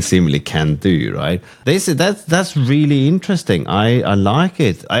this thing seemingly can do, right? That's really interesting. I like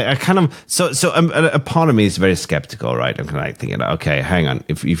it. I kind of a part of me is very skeptical, right? I'm kind of like thinking, okay, hang on,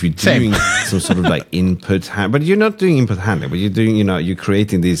 if you're doing some sort of like input but you're not doing input handling, but you're doing, you're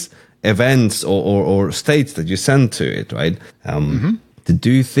creating these events or states that you send to it, right? To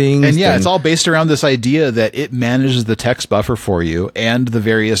do things. And it's all based around this idea that it manages the text buffer for you and the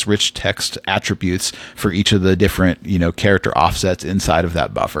various rich text attributes for each of the different, character offsets inside of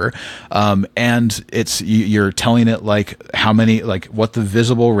that buffer. And you're telling it how many, what the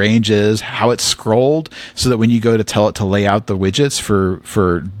visible range is, how it's scrolled, so that when you go to tell it to lay out the widgets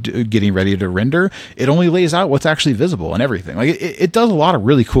for getting ready to render, it only lays out what's actually visible and everything. It does a lot of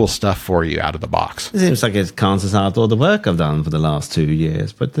really cool stuff for you out of the box. It seems like it cancels out all the work I've done for the last 2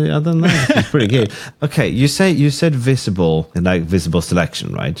 years, but other than that, it's pretty good. Okay, you said visible and visible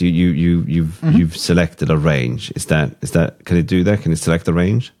selection, right? You've selected a range. Is that can it do that? Can it select the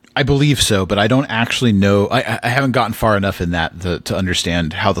range? I believe so, but I don't actually know. I haven't gotten far enough in that to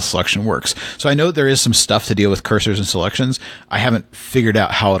understand how the selection works. So I know there is some stuff to deal with cursors and selections. I haven't figured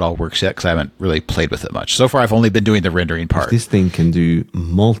out how it all works yet because I haven't really played with it much. So far, I've only been doing the rendering part. If this thing can do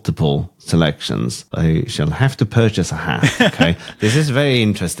multiple selections, I shall have to purchase a hat. Okay, this is very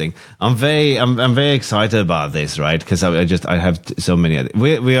interesting. I'm very excited about this, right? Because I have so many ideas.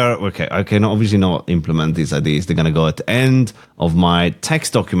 We are okay. I can obviously not implement these ideas. They're gonna go at the end of my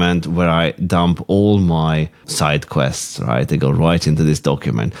text document where I dump all my side quests. Right, they go right into this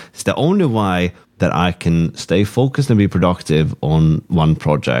document. It's the only way that I can stay focused and be productive on one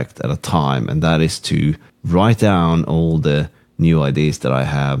project at a time, and that is to write down all the new ideas that I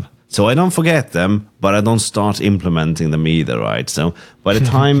have. So I don't forget them, but I don't start implementing them either, right? So by the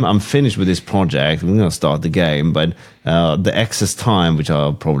time I'm finished with this project, I'm going to start the game, but the excess time, which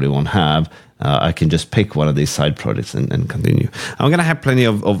I probably won't have, I can just pick one of these side projects and continue. I'm going to have plenty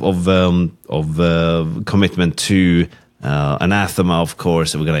of commitment to Anathema, of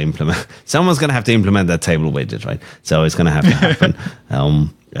course. We're going to implement. Someone's going to have to implement that table widget, right? So it's going to have to happen.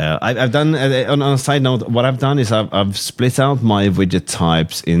 I've done, on a side note, what I've done is I've split out my widget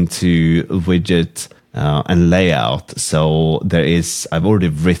types into widget and layout. So I've already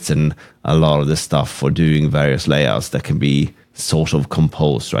written a lot of the stuff for doing various layouts that can be sort of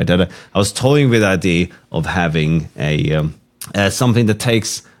composed, right? I was toying with the idea of having something that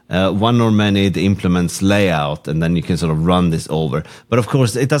takes one or many, it implements layout, and then you can sort of run this over. But of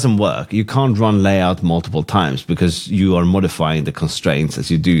course, it doesn't work. You can't run layout multiple times because you are modifying the constraints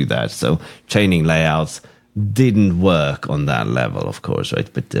as you do that. So chaining layouts didn't work on that level, of course, right?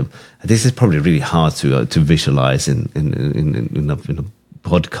 But this is probably really hard to visualize in a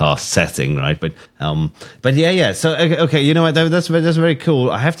podcast setting, right? But yeah. So okay, you know what? That's very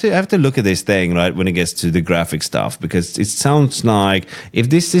cool. I have to look at this thing, right, when it gets to the graphic stuff, because it sounds like if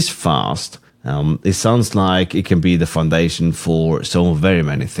this is fast, it sounds like it can be the foundation for so very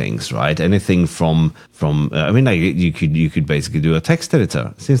many things, right? Anything from I mean, like you could basically do a text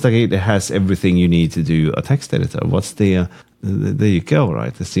editor. It seems like it has everything you need to do a text editor. What's the there you go,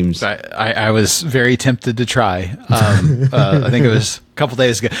 right? It seems. I was very tempted to try. I think it was a couple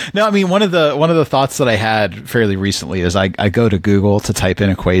days ago. No, I mean one of the thoughts that I had fairly recently is I go to Google to type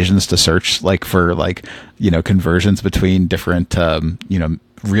in equations to search for conversions between different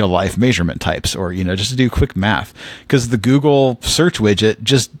real life measurement types, or just to do quick math, because the Google search widget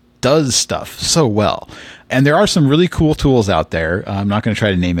just does stuff so well. And there are some really cool tools out there. I'm not going to try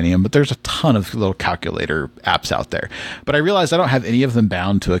to name any of them, but there's a ton of little calculator apps out there. But I realized I don't have any of them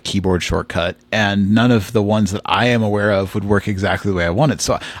bound to a keyboard shortcut, and none of the ones that I am aware of would work exactly the way I want it.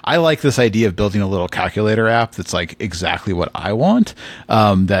 So I like this idea of building a little calculator app that's like exactly what I want,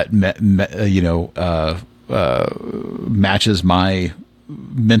 that matches my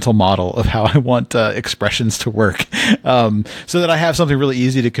mental model of how I want expressions to work, so that I have something really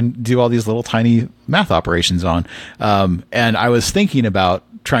easy to do all these little tiny math operations on. And I was thinking about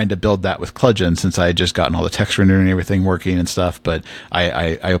trying to build that with Cludgen, since I had just gotten all the text rendering and everything working and stuff. But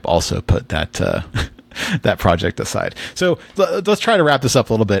I also put that that project aside. So let's try to wrap this up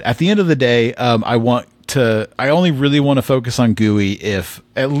a little bit. At the end of the day, I only really want to focus on GUI if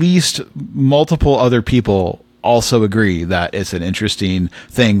at least multiple other people also agree that it's an interesting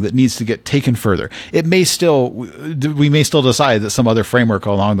thing that needs to get taken further. We may still decide that some other framework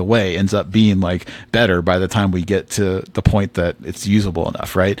along the way ends up being like better by the time we get to the point that it's usable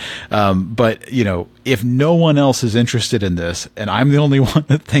enough, right? But if no one else is interested in this, and I'm the only one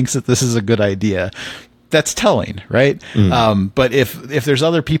that thinks that this is a good idea, that's telling, right? But if there's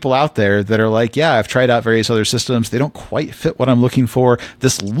other people out there that are like, yeah, I've tried out various other systems, they don't quite fit what I'm looking for,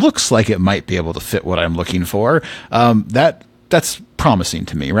 this looks like it might be able to fit what I'm looking for, that's promising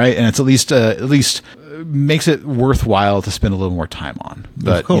to me, right? And it's at least makes it worthwhile to spend a little more time on.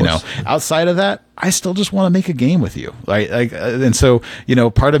 But outside of that, I still just want to make a game with you, right? And so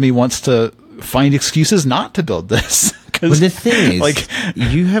part of me wants to find excuses not to build this. But the thing is,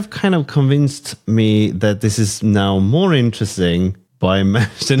 you have kind of convinced me that this is now more interesting by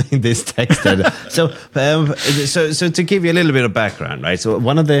mentioning this text editor. So to give you a little bit of background, right? So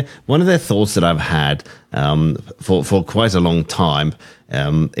one of the thoughts that I've had for quite a long time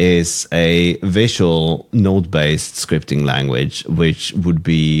is a visual node-based scripting language, which would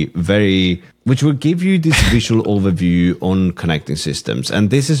give you this visual overview on connecting systems, and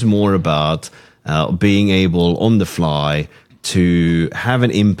this is more about being able on the fly to have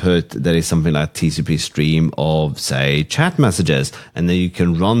an input that is something like TCP stream of, say, chat messages, and then you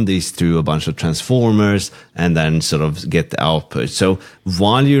can run these through a bunch of transformers and then sort of get the output. So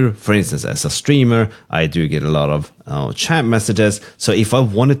while you're, for instance, as a streamer, I do get a lot of chat messages. So if I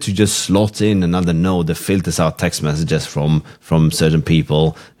wanted to just slot in another node that filters out text messages from certain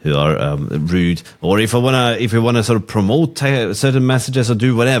people who are rude, or if you want to sort of promote certain messages or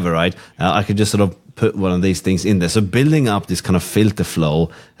do whatever, right? I could just sort of put one of these things in there. So building up this kind of filter flow.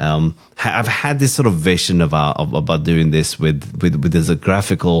 I've had this sort of vision about doing this with this in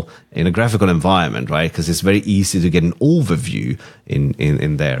a graphical environment, right? Because it's very easy to get an overview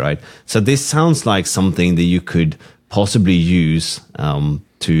in there, right? So this sounds like something that you could possibly use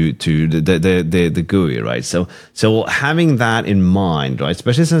to the GUI, right? So having that in mind, right?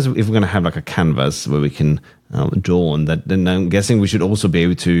 Especially since if we're going to have like a canvas where we can draw on that, then I'm guessing we should also be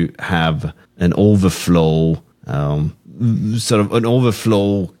able to have an overflow, sort of an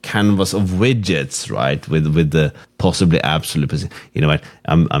overflow canvas of widgets, right? With the possibly absolute, you know what?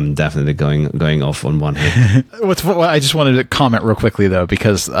 I'm definitely going off on one here. I just wanted to comment real quickly though,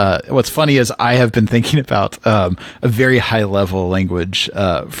 because what's funny is I have been thinking about a very high level language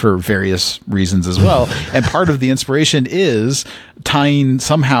for various reasons as well, and part of the inspiration is tying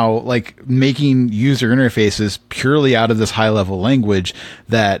somehow, like making user interfaces purely out of this high level language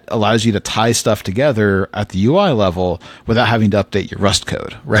that allows you to tie stuff together at the UI level without having to update your Rust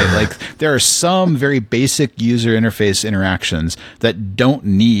code, right? Like there are some very basic user interface interactions that don't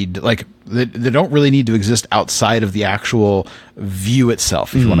need, like, they don't really need to exist outside of the actual view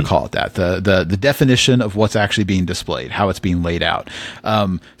itself, if you want to call it that. The definition of what's actually being displayed, how it's being laid out.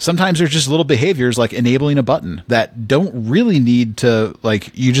 Sometimes there's just little behaviors like enabling a button that don't really need to,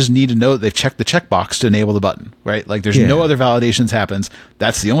 like, you just need to know that they've checked the checkbox to enable the button, right? Like there's no other validations happens.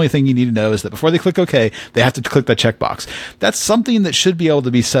 That's the only thing you need to know, is that before they click OK, they have to click that checkbox. That's something that should be able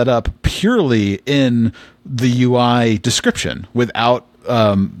to be set up purely in the UI description without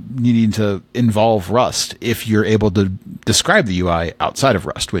needing to involve Rust if you're able to describe the UI outside of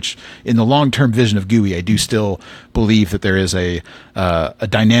Rust, which in the long-term vision of GUI, I do still believe that there is a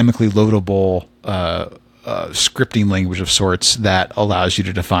dynamically loadable scripting language of sorts that allows you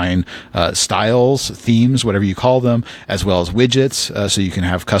to define styles, themes, whatever you call them, as well as widgets. So you can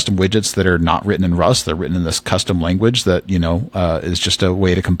have custom widgets that are not written in Rust. They're written in this custom language that, is just a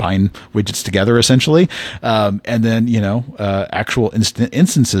way to combine widgets together, essentially. And then, actual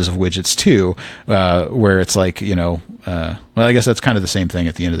instances of widgets too, where it's like, well, I guess that's kind of the same thing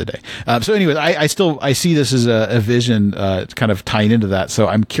at the end of the day. So anyways, I see this as a vision, kind of tying into that. So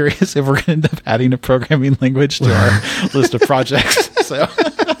I'm curious if we're going to end up adding a programming language to our list of projects.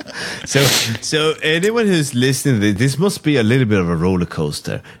 So anyone who's listening to this must be a little bit of a roller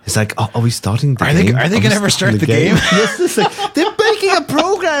coaster. It's like, are we starting the game? Are they going to ever start the game? Yes, it's like, they're making a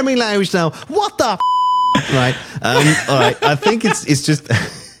programming language now. What the right? All right. I think it's just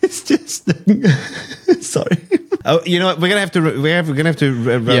sorry. Oh, you know what? We're gonna have to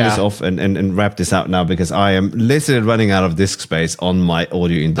run this off and wrap this out now, because I am literally running out of disk space on my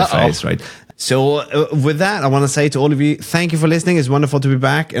audio interface. Right. So with that, I want to say to all of you, thank you for listening. It's wonderful to be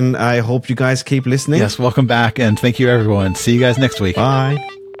back, and I hope you guys keep listening. Yes, welcome back, and thank you, everyone. See you guys next week.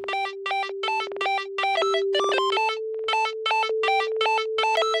 Bye.